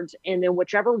cards, and then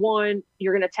whichever one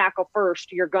you're gonna tackle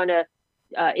first, you're gonna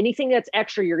anything that's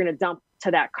extra, you're gonna dump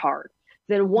to that card.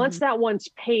 Then once that one's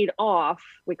paid off,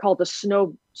 we call it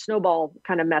the snowball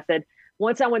kind of method.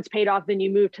 Once that one's paid off, then you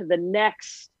move to the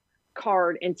next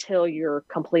card until you're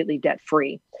completely debt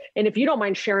free. And if you don't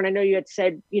mind sharing, I know you had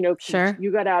said, Sure.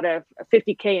 you got out of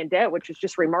 $50K in debt, which is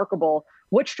just remarkable.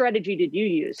 What strategy did you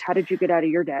use? How did you get out of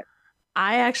your debt?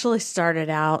 I actually started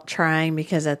out trying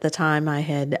because at the time I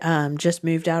had just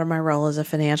moved out of my role as a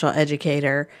financial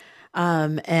educator.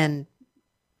 And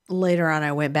later on,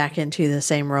 I went back into the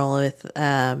same role with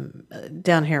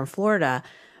down here in Florida.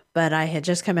 But I had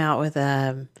just come out with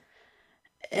and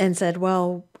said,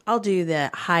 well, I'll do the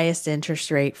highest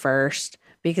interest rate first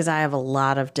because I have a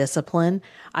lot of discipline.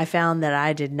 I found that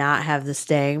I did not have the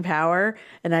staying power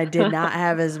and I did not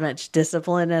have as much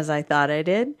discipline as I thought I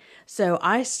did. So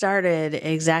I started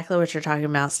exactly what you're talking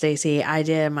about, Stacey. I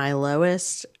did my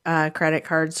lowest credit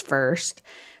cards first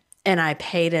and I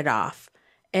paid it off.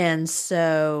 And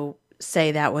so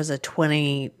say that was a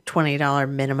 $20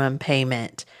 minimum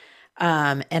payment.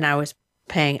 And I was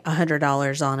paying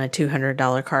 $100 on a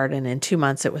 $200 card, and in 2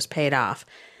 months it was paid off.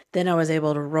 Then I was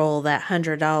able to roll that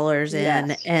 $100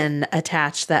 in and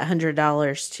attach that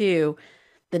 $100 to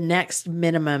the next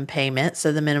minimum payment.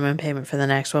 So the minimum payment for the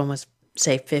next one was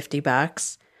say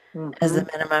 $50 as the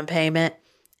minimum payment.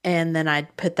 And then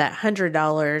I'd put that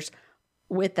 $100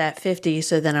 with that 50.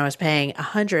 So then I was paying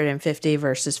 150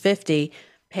 versus 50,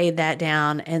 paid that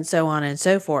down and so on and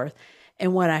so forth.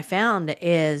 And what I found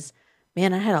is,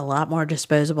 man, I had a lot more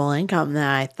disposable income than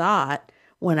I thought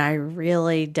when I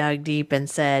really dug deep and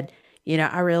said,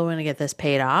 I really want to get this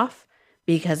paid off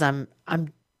because I'm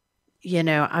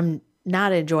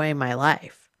not enjoying my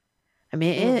life. I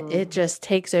mean, it just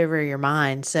takes over your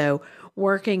mind. So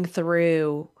working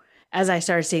through, as I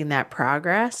started seeing that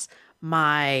progress,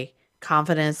 my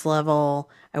confidence level,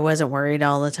 I wasn't worried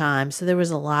all the time. So there was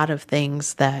a lot of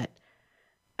things that,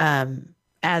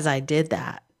 as I did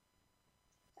that,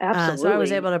 Absolutely. so I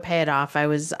was able to pay it off. I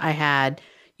had,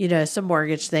 some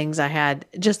mortgage things. I had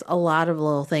just a lot of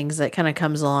little things that kind of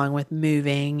comes along with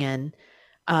moving and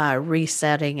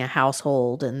resetting a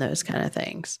household and those kind of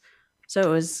things. So it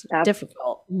was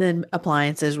difficult. Then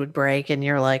appliances would break and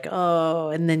you're like, oh,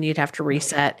 and then you'd have to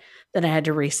reset. Then I had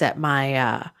to reset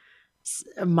my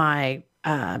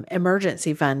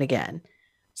emergency fund again.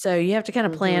 So you have to kind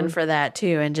of plan for that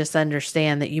too and just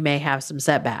understand that you may have some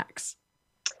setbacks.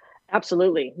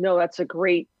 Absolutely. No, that's a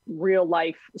great real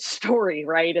life story,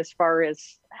 right? As far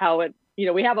as how it,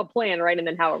 we have a plan, right? And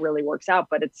then how it really works out,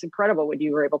 but it's incredible what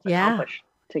you were able to accomplish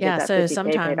to get that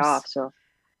 50K paid off.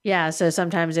 So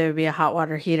sometimes it would be a hot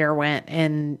water heater went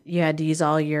and you had to use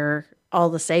all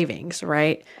the savings,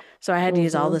 right? So I had to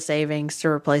use all the savings to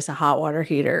replace a hot water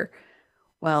heater.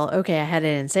 Well, okay, I had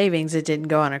it in savings. It didn't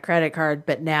go on a credit card,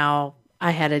 but now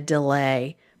I had a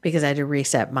delay because I had to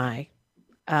reset my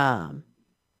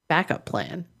backup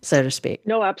plan, so to speak.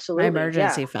 No, absolutely. My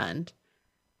emergency fund.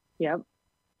 Yep.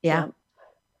 Yeah.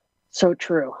 So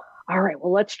true. All right.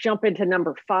 Well, let's jump into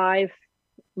number 5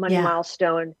 money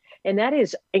milestone, and that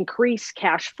is increase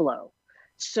cash flow.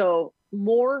 So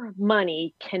more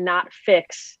money cannot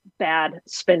fix bad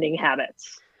spending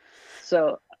habits.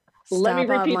 So let me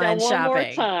repeat that one more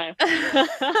time.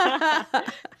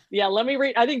 Let me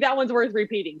read. I think that one's worth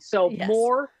repeating. So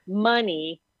more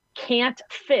money can't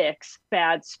fix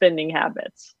bad spending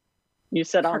habits. You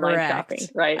said online shopping,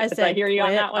 right? I hear you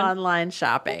on that one. Online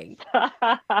shopping.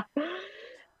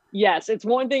 Yes, it's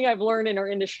one thing I've learned in our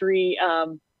industry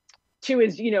too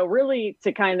is, really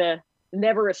to kind of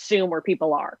never assume where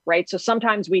people are, right? So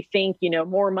sometimes we think,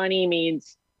 more money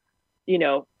means,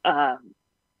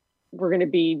 we're going to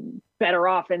be better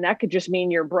off. And that could just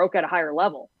mean you're broke at a higher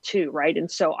level too, right?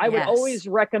 And so I would always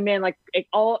recommend, like, it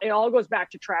all goes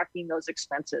back to tracking those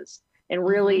expenses and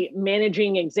really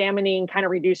managing, examining, kind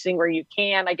of reducing where you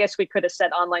can. I guess we could have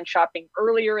said online shopping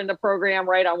earlier in the program,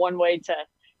 right? On one way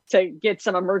to get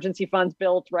some emergency funds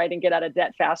built, right? And get out of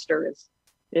debt faster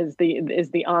is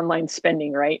the online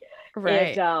spending, right?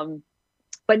 Right. And,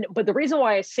 but the reason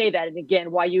why I say that, and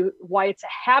again, why it's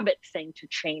a habit thing to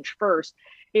change first,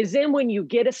 is then when you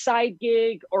get a side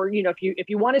gig, or if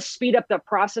you want to speed up the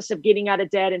process of getting out of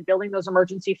debt and building those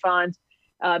emergency funds,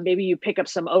 maybe you pick up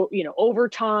some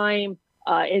overtime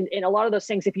and a lot of those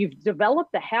things. If you've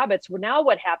developed the habits, well, now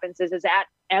what happens is that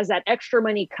as that extra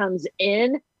money comes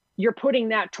in, you're putting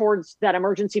that towards that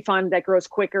emergency fund that grows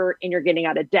quicker, and you're getting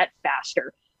out of debt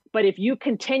faster. But if you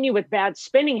continue with bad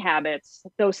spending habits,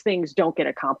 those things don't get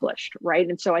accomplished, right?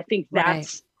 And so I think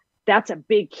that's a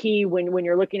big key when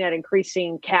you're looking at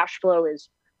increasing cash flow is,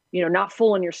 not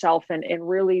fooling yourself and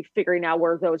really figuring out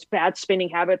where those bad spending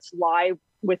habits lie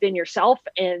within yourself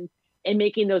and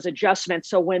making those adjustments.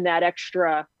 So when that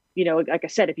extra, like I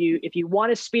said, if you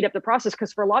want to speed up the process,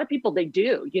 because for a lot of people, they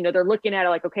do, they're looking at it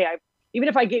like, okay, even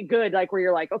if I get good, like where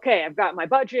you're like, okay, I've got my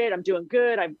budget, I'm doing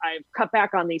good, I've cut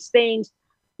back on these things,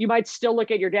 you might still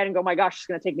look at your debt and go, my gosh, it's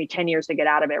going to take me 10 years to get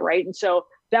out of it. Right. And so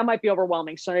that might be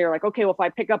overwhelming. So you're like, okay, well, if I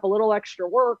pick up a little extra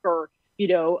work or,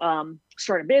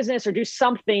 start a business or do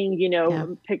something,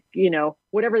 pick,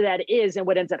 whatever that is. And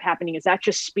what ends up happening is that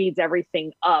just speeds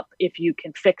everything up if you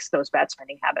can fix those bad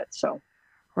spending habits. So.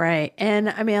 Right. And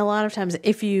I mean, a lot of times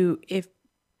if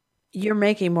you're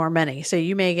making more money, so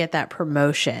you may get that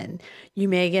promotion, you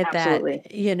may get Absolutely.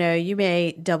 that, you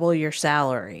may double your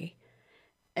salary.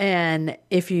 And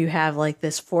if you have like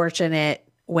this fortunate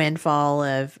windfall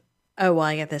of, oh, well,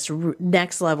 I get this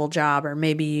next level job, or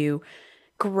maybe you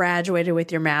graduated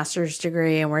with your master's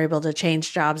degree and were able to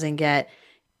change jobs and get,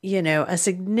 a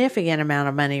significant amount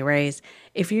of money raised.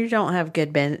 If you don't have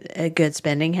good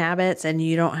spending habits and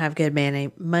you don't have good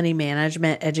money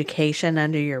management education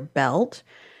under your belt,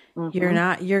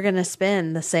 you're going to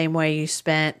spend the same way you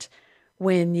spent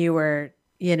when you were,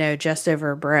 just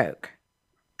over broke.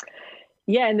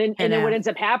 Yeah. And then what ends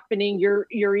up happening,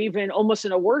 you're even almost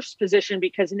in a worse position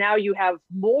because now you have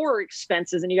more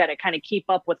expenses and you got to kind of keep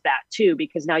up with that too,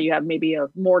 because now you have maybe a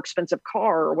more expensive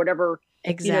car or whatever.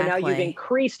 Exactly. Now you've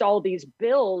increased all these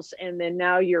bills and then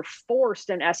now you're forced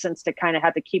in essence to kind of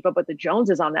have to keep up with the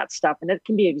Joneses on that stuff. And it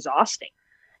can be exhausting.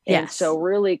 And so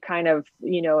really kind of,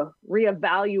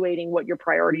 reevaluating what your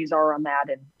priorities are on that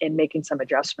and making some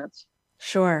adjustments.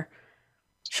 Sure.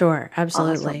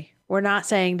 Absolutely. Awesome. We're not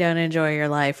saying don't enjoy your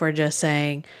life. We're just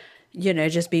saying,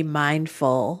 just be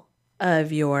mindful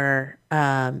of your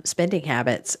spending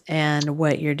habits and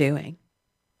what you're doing.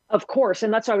 Of course.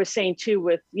 And that's what I was saying too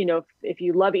with, if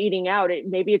you love eating out,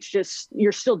 maybe it's just,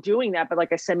 you're still doing that. But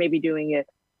like I said, maybe doing it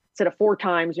instead of 4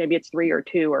 times, maybe it's 3 or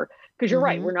 2, or because you're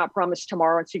right, we're not promised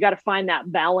tomorrow. And so you got to find that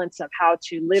balance of how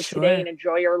to live today and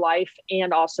enjoy your life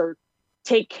and also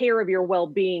take care of your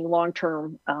well-being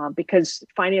long-term because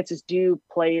finances do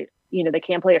play, they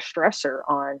can play a stressor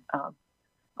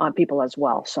on people as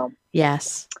well. So,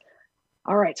 yes.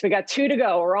 All right. So we got 2 to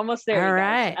go. We're almost there. All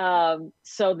right.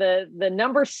 So the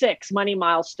number 6 money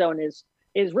milestone is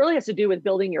really has to do with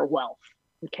building your wealth.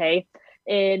 Okay.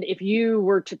 And if you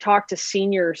were to talk to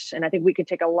seniors, and I think we can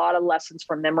take a lot of lessons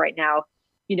from them right now,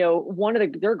 one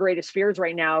of their greatest fears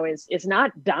right now is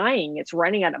not dying, it's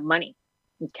running out of money.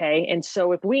 Okay. And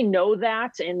so if we know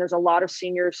that, and there's a lot of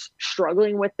seniors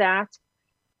struggling with that,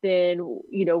 then,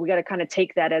 we got to kind of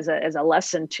take that as a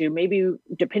lesson to maybe,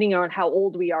 depending on how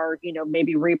old we are,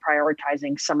 maybe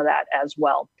reprioritizing some of that as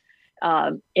well.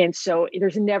 And so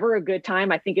there's never a good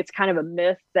time. I think it's kind of a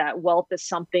myth that wealth is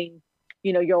something,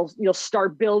 you'll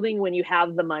start building when you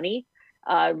have the money.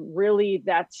 Really,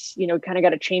 that's, kind of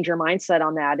got to change your mindset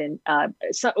on that. And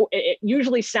so it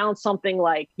usually sounds something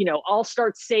like, I'll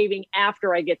start saving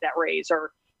after I get that raise,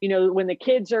 or, when the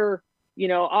kids are,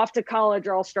 off to college,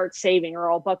 or I'll start saving,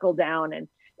 or I'll buckle down.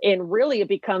 And really it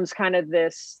becomes kind of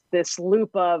this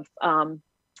loop of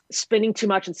spending too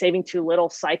much and saving too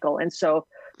little cycle. And so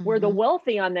where the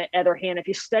wealthy, on the other hand, if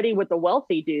you study what the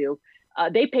wealthy do,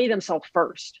 they pay themselves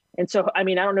first. And so, I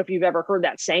mean, I don't know if you've ever heard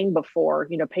that saying before,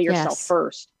 pay yourself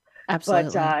first.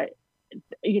 Absolutely.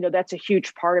 But, that's a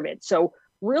huge part of it. So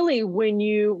really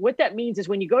what that means is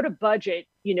when you go to budget,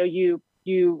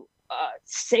 you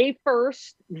save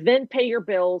first, then pay your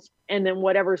bills, and then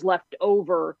whatever's left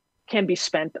over can be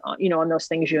spent on, on those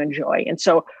things you enjoy. And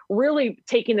so really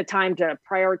taking the time to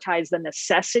prioritize the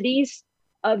necessities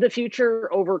of the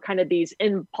future over kind of these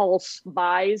impulse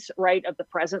buys, right, of the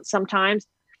present sometimes.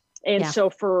 And so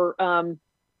for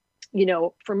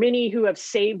many who have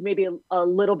saved maybe a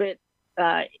little bit,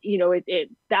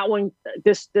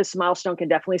 this milestone can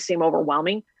definitely seem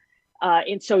overwhelming.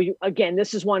 And so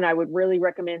this is one I would really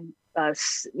recommend,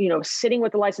 sitting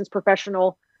with a licensed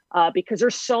professional, because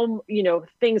there's so,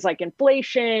 things like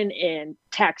inflation and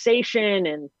taxation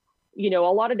and, a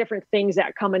lot of different things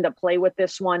that come into play with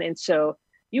this one. And so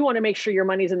you want to make sure your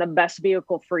money's in the best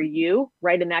vehicle for you,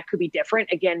 right? And that could be different.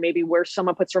 Again, maybe where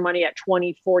someone puts their money at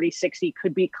 20, 40, 60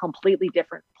 could be completely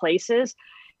different places.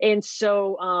 And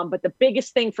so, but the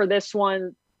biggest thing for this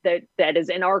one that is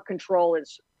in our control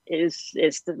is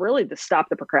really to stop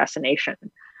the procrastination.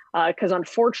 Because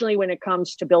unfortunately, when it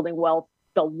comes to building wealth,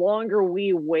 the longer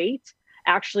we wait,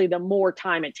 actually, the more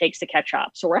time it takes to catch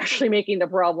up. So we're actually making the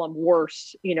problem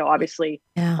worse, obviously,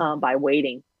 by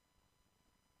waiting.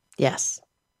 Yes.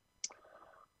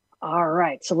 All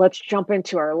right. So let's jump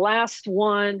into our last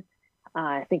one.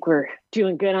 I think we're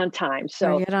doing good on time.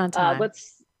 So we're good on time.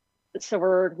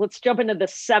 Let's jump into the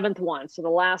 7th one. So the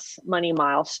last money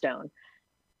milestone.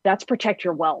 That's protect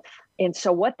your wealth. And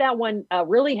so what that one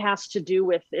really has to do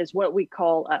with is what we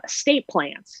call estate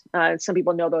plans. Some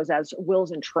people know those as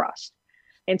wills and trust.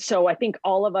 And so I think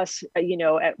all of us,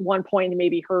 at one point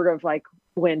maybe heard of like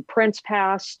when Prince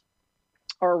passed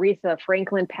or Aretha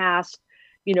Franklin passed,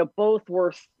 both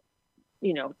worth,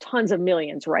 tons of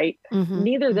millions, right? Mm-hmm.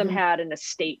 Neither of them had an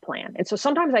estate plan. And so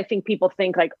sometimes I think people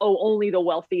think like, oh, only the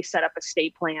wealthy set up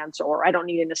estate plans, or I don't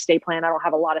need an estate plan. I don't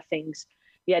have a lot of things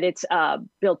yet. It's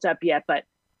built up yet. But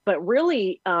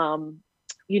really, when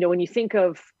you think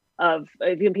of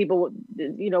people,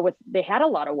 they had a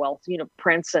lot of wealth,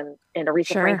 Prince and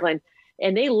Aretha Franklin,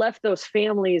 and they left those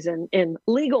families in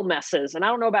legal messes. And I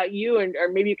don't know about you, or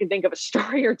maybe you can think of a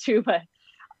story or two, but,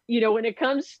 when it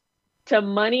comes to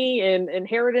money and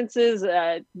inheritances,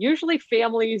 usually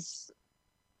families,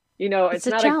 it's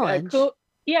not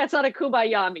it's not a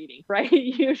kumbaya meeting, right?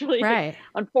 Usually, right.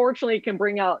 Unfortunately, it can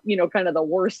bring out, kind of the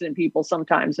worst in people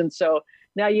sometimes. And so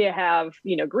now you have,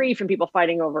 grief and people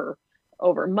fighting over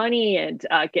money, and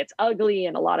it gets ugly,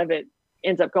 and a lot of it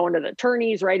ends up going to the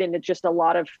attorneys, right? And it's just a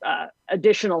lot of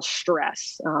additional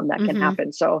stress that can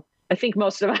happen. So I think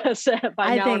most of us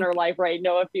by now in our life, right,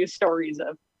 know a few stories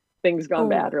of things gone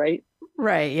bad, right?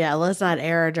 Right. Yeah. Let's not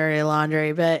air our dirty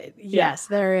laundry, but yes,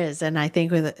 there is. And I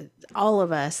think with all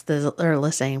of us that are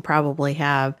listening probably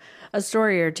have a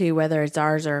story or two, whether it's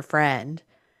ours or a friend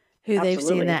who they've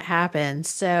seen that happen.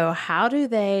 So how do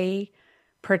they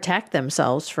protect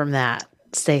themselves from that,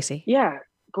 Stacey? Yeah,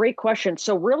 great question.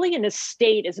 So really an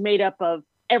estate is made up of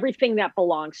everything that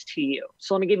belongs to you.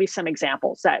 So let me give you some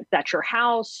examples. That's your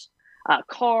house,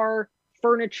 car,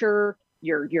 furniture,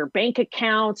 your bank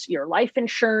accounts, your life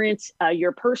insurance,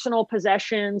 your personal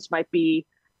possessions might be,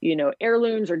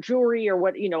 heirlooms or jewelry or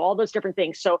what, all those different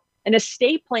things. So an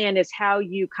estate plan is how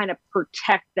you kind of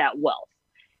protect that wealth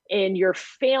in your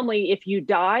family if you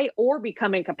die or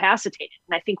become incapacitated.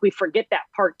 And I think we forget that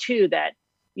part too, that,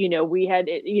 we had,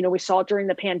 we saw it during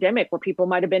the pandemic where people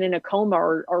might've been in a coma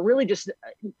or really just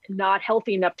not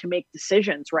healthy enough to make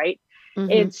decisions. Right. Mm-hmm.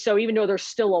 And so even though they're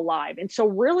still alive. And so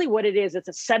really what it is, it's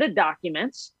a set of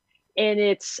documents, and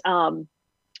it's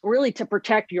really to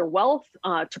protect your wealth,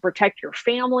 to protect your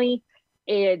family.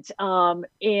 It's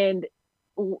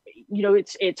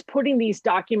putting these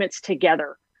documents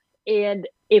together. And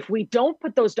if we don't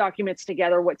put those documents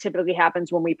together, what typically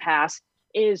happens when we pass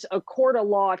is a court of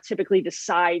law typically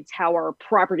decides how our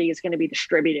property is going to be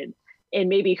distributed, and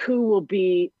maybe who will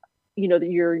be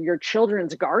your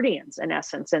children's guardians in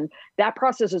essence. And that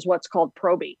process is what's called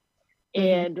probate.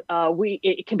 Mm-hmm. And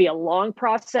it can be a long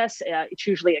process. It's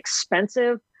usually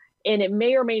expensive, and it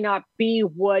may or may not be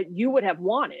what you would have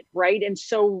wanted. Right. And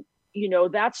so,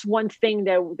 that's one thing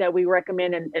that we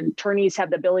recommend, and attorneys have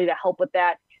the ability to help with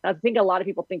that. I think a lot of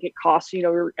people think it costs,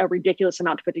 a ridiculous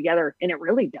amount to put together, and it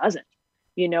really doesn't,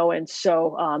 and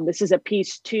so this is a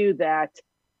piece too that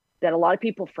a lot of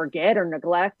people forget or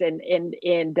neglect, and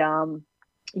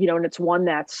it's one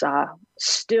that's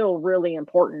still really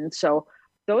important. So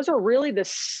those are really the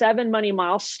 7 money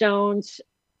milestones,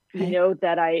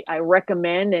 that I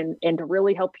recommend, and to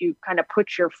really help you kind of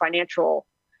put your financial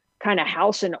kind of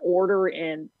house in order.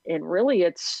 And really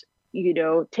it's,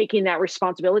 taking that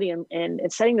responsibility and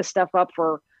setting the stuff up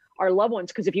for our loved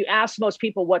ones. Because if you ask most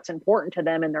people what's important to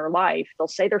them in their life, they'll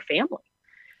say their family,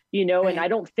 right. And I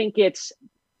don't think it's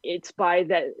by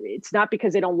that. It's not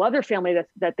because they don't love their family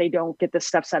that they don't get this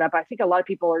stuff set up. I think a lot of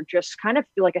people are just kind of,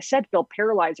 like I said, feel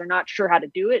paralyzed. They're not sure how to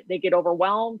do it. They get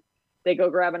overwhelmed. They go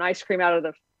grab an ice cream out of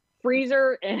the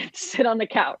freezer and sit on the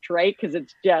couch, right? Because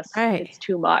it's just, it's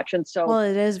too much. And so, well,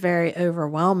 it is very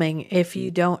overwhelming if you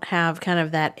don't have kind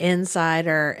of that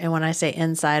insider. And when I say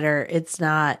insider, it's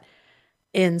not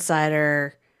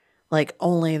insider like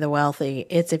only the wealthy.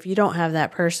 It's if you don't have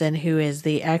that person who is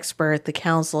the expert, the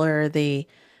counselor, the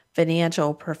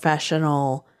financial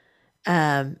professional,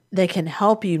 they can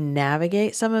help you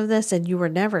navigate some of this. And you were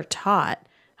never taught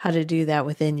how to do that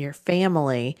within your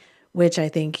family, which I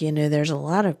think, there's a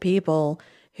lot of people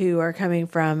who are coming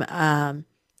from a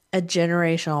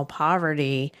generational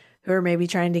poverty who are maybe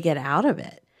trying to get out of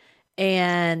it.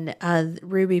 And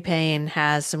Ruby Payne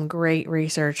has some great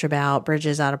research about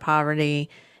Bridges Out of Poverty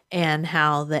and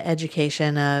how the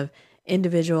education of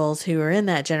individuals who are in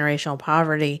that generational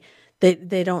poverty,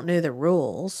 they don't know the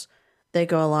rules. They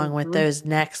go along with those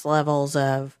next levels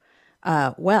of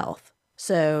wealth.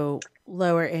 So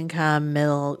lower income,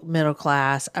 middle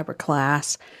class, upper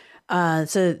class.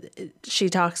 So she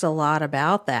talks a lot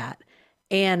about that.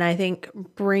 And I think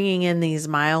bringing in these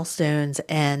milestones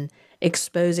and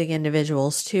exposing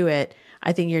individuals to it,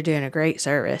 I think you're doing a great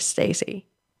service, Stacey.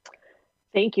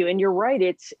 Thank you. And you're right.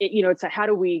 It's a how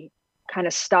do we kind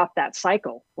of stop that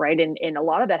cycle, right? And a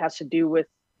lot of that has to do with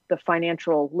the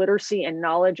financial literacy and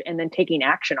knowledge, and then taking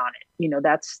action on it.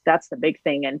 That's the big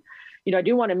thing. And I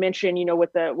do want to mention,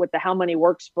 with the How Money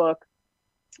Works book,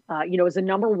 is the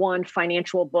number one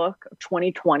financial book of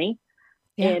 2020.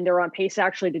 Yeah. And they're on pace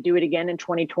actually to do it again in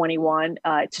 2021.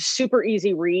 It's a super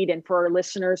easy read. And for our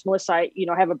listeners, Melissa, I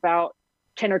have about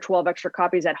 10 or 12 extra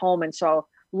copies at home. And so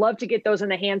love to get those in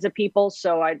the hands of people.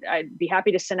 So I'd be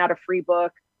happy to send out a free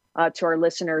book to our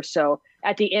listeners. So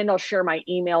at the end, I'll share my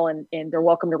email, and they're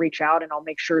welcome to reach out, and I'll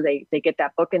make sure they get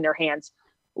that book in their hands.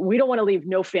 We don't want to leave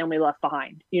no family left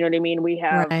behind. You know what I mean? We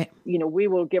have, right. We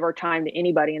will give our time to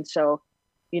anybody. And so,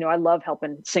 I love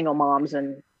helping single moms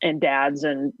and dads,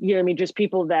 and, just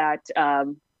people that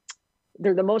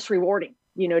they're the most rewarding,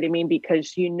 you know what I mean?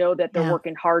 Because that they're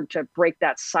working hard to break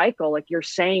that cycle, like you're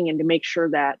saying, and to make sure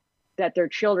that their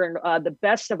children, the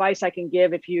best advice I can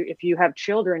give if you have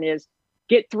children is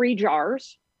get 3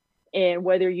 jars. And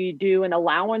whether you do an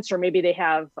allowance, or maybe they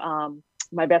have,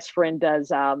 my best friend does,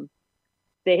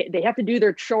 they have to do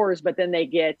their chores, but then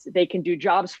they can do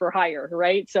jobs for hire.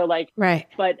 Right. So right.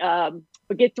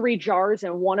 But get 3 jars,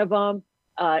 and one of them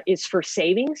is for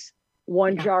savings.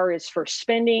 One jar is for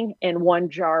spending, and one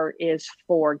jar is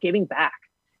for giving back.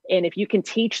 And if you can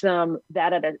teach them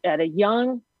that at a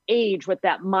young age with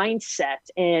that mindset,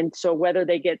 and so whether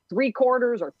they get $3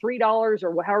 or $3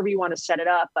 or however you want to set it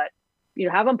up, but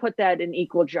have them put that in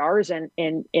equal jars, and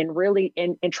really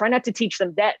and try not to teach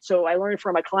them debt. So I learned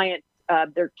from a client,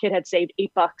 their kid had saved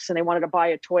 $8 and they wanted to buy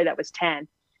a toy that was 10,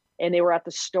 and they were at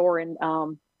the store, and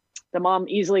the mom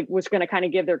easily was going to kind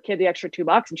of give their kid the extra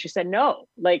 $2. And she said, no,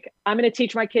 I'm going to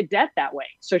teach my kid debt that way.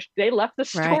 So they left the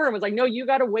store and was like, no, you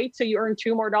got to wait till you earn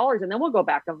 $2 more, and then we'll go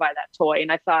back and buy that toy.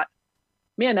 And I thought,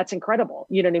 man, that's incredible.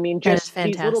 You know what I mean? Just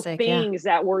these little things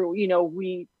that were,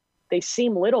 they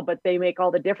seem little, but they make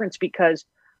all the difference, because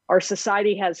our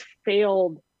society has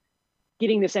failed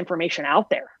getting this information out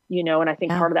there, and I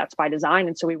think part of that's by design.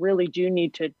 And so we really do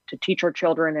need to teach our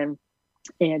children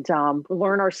and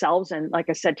learn ourselves. And like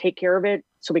I said, take care of it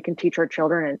so we can teach our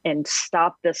children and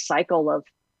stop this cycle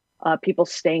of people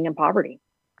staying in poverty.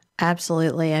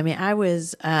 Absolutely. I mean, I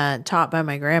was taught by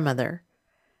my grandmother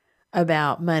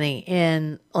about money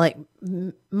in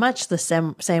much the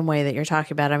same way that you're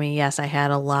talking about. I mean, yes, I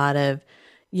had a lot of,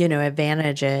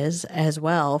 advantages as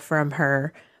well from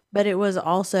her, but it was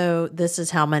also, this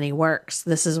is how money works.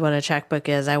 This is what a checkbook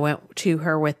is. I went to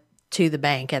her to the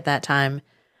bank at that time,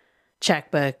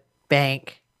 checkbook,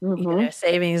 bank,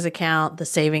 savings account, the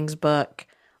savings book,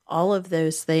 all of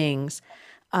those things,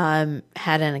 had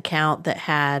an account that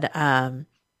had,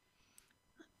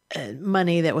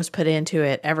 money that was put into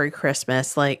it every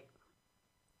Christmas, like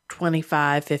 $25,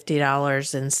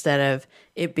 $50, instead of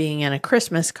it being in a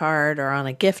Christmas card or on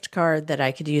a gift card that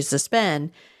I could use to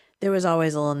spend. There was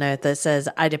always a little note that says,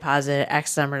 I deposited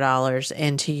X number of dollars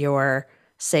into your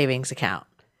savings account.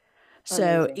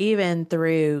 So even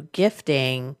through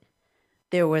gifting,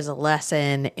 there was a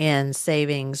lesson in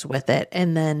savings with it.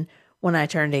 And then when I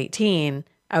turned 18,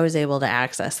 I was able to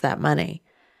access that money.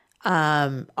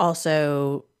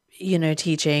 Also,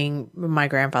 teaching, my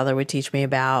grandfather would teach me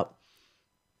about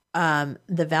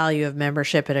the value of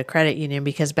membership at a credit union,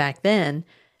 because back then,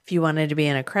 if you wanted to be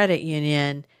in a credit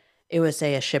union, it was,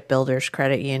 say, a shipbuilder's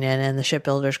credit union, and the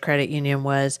shipbuilder's credit union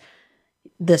was,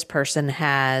 this person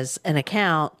has an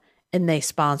account and they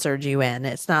sponsored you in.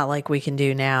 It's not like we can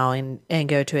do now and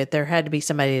go to it. There had to be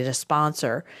somebody to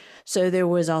sponsor. So there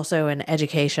was also an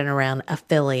education around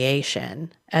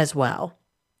affiliation as well.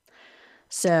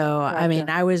 So, gotcha. I mean,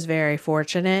 I was very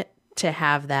fortunate to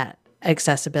have that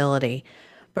accessibility.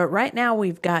 But right now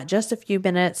we've got just a few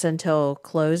minutes until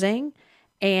closing.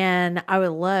 And I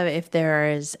would love if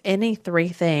there is any 3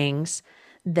 things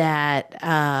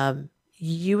that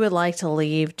you would like to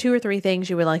leave, 2 or 3 things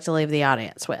you would like to leave the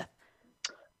audience with.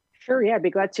 Sure. Yeah, I'd be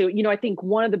glad to. I think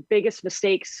one of the biggest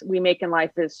mistakes we make in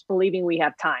life is believing we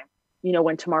have time,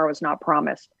 when tomorrow is not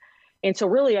promised. And so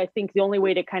really, I think the only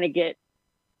way to kind of get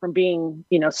from being,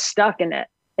 stuck in it,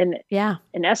 and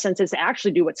in essence, is to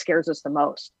actually do what scares us the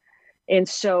most. And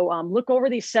so look over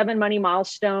these 7 money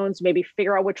milestones, maybe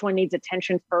figure out which one needs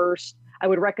attention first. I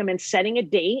would recommend setting a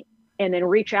date and then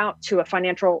reach out to a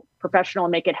financial professional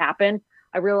and make it happen.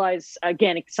 I realize,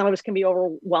 again, some of us can be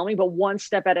overwhelming, but one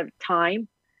step at a time,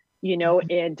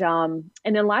 and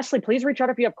then lastly, please reach out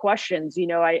if you have questions.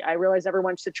 I realize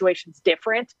everyone's situation is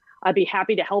different. I'd be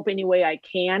happy to help any way I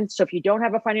can. So if you don't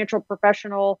have a financial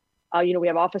professional, we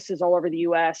have offices all over the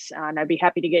U.S. And I'd be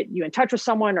happy to get you in touch with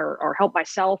someone or help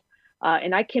myself.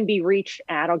 And I can be reached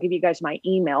at, I'll give you guys my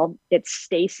email. It's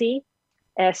Stacy,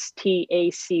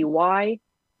 Stacy,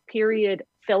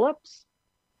 Phillips,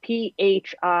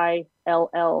 PHILLIPS,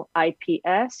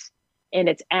 and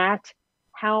it's at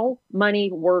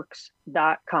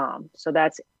howmoneyworks.com. So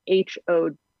that's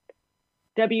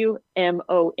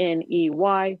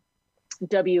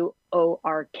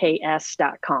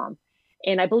HOWMONEYWORKS.com.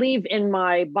 And I believe in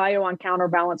my bio on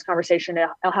Counterbalance Conversation,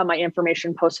 I'll have my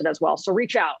information posted as well. So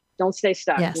reach out. Don't stay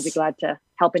stuck. Yes. We'll be glad to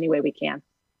help any way we can.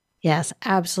 Yes,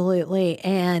 absolutely.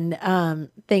 And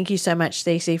thank you so much,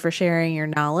 Stacey, for sharing your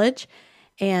knowledge.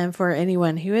 And for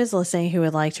anyone who is listening who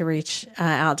would like to reach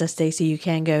out to Stacey, you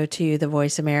can go to the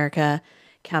Voice America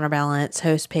Counterbalance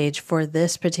host page for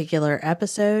this particular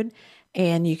episode,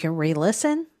 and you can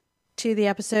re-listen to the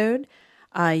episode.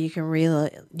 You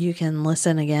can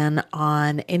listen again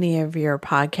on any of your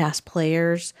podcast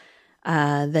players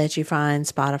that you find: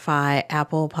 Spotify,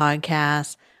 Apple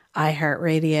Podcasts,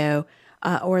 iHeartRadio,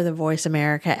 or the Voice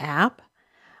America app.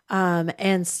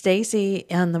 And Stacey,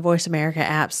 on the Voice America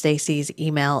app, Stacey's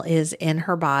email is in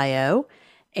her bio.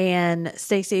 And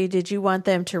Stacey, did you want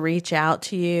them to reach out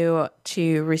to you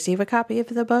to receive a copy of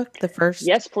the book, the first?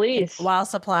 Yes, please. While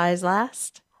supplies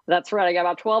last? That's right. I got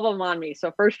about 12 of them on me.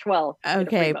 So first 12.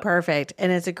 Okay, perfect.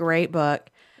 And it's a great book.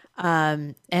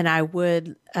 And I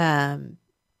would, and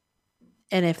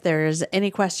if there's any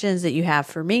questions that you have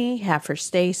for me, have for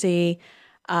Stacey,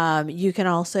 you can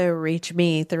also reach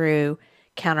me through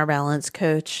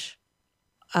counterbalancecoach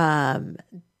at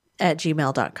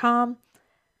gmail.com,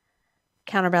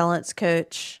 Counterbalance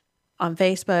Coach on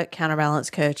Facebook, Counterbalance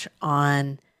Coach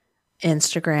on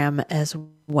Instagram as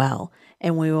well.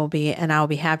 And I'll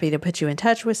be happy to put you in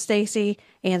touch with Stacey,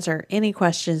 answer any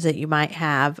questions that you might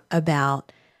have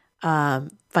about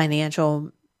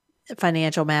financial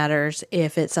matters.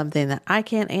 If it's something that I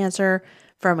can't answer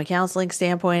from a counseling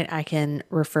standpoint, I can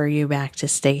refer you back to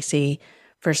Stacey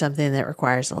for something that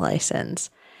requires a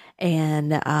license.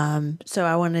 And so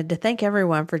I wanted to thank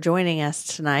everyone for joining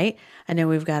us tonight. I know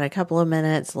we've got a couple of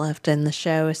minutes left in the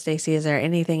show. Stacey, is there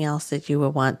anything else that you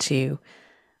would want to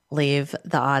leave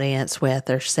the audience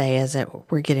with or say as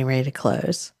we're getting ready to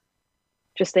close?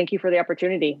 Just thank you for the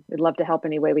opportunity. We'd love to help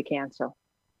any way we can. So.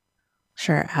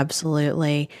 Sure,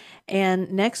 absolutely.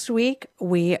 And next week,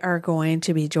 we are going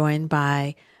to be joined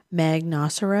by Meg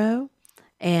Nossero,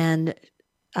 and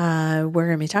we're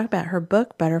going to be talking about her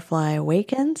book, Butterfly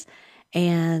Awakens,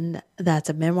 and that's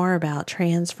a memoir about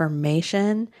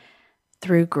transformation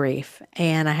through grief.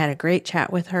 And I had a great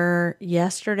chat with her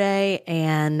yesterday,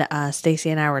 and Stacey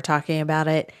and I were talking about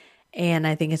it, and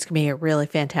I think it's going to be a really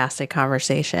fantastic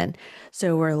conversation.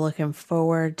 So we're looking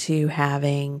forward to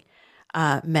having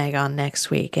Meg on next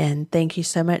week. And thank you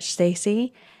so much,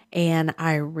 Stacey. And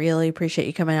I really appreciate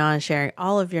you coming on and sharing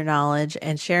all of your knowledge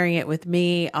and sharing it with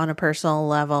me on a personal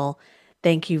level.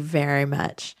 Thank you very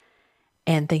much.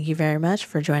 And thank you very much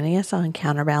for joining us on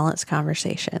Counterbalance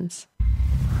Conversations.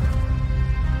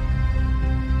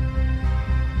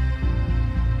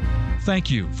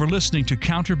 Thank you for listening to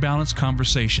Counterbalance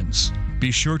Conversations. Be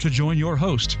sure to join your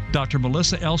host, Dr.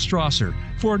 Melissa L. Strasser,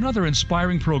 for another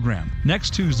inspiring program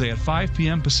next Tuesday at 5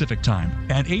 p.m. Pacific Time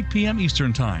and 8 p.m.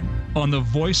 Eastern Time on the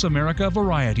Voice America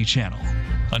Variety Channel.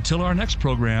 Until our next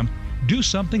program, do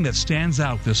something that stands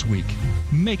out this week.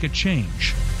 Make a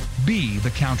change. Be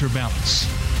the counterbalance.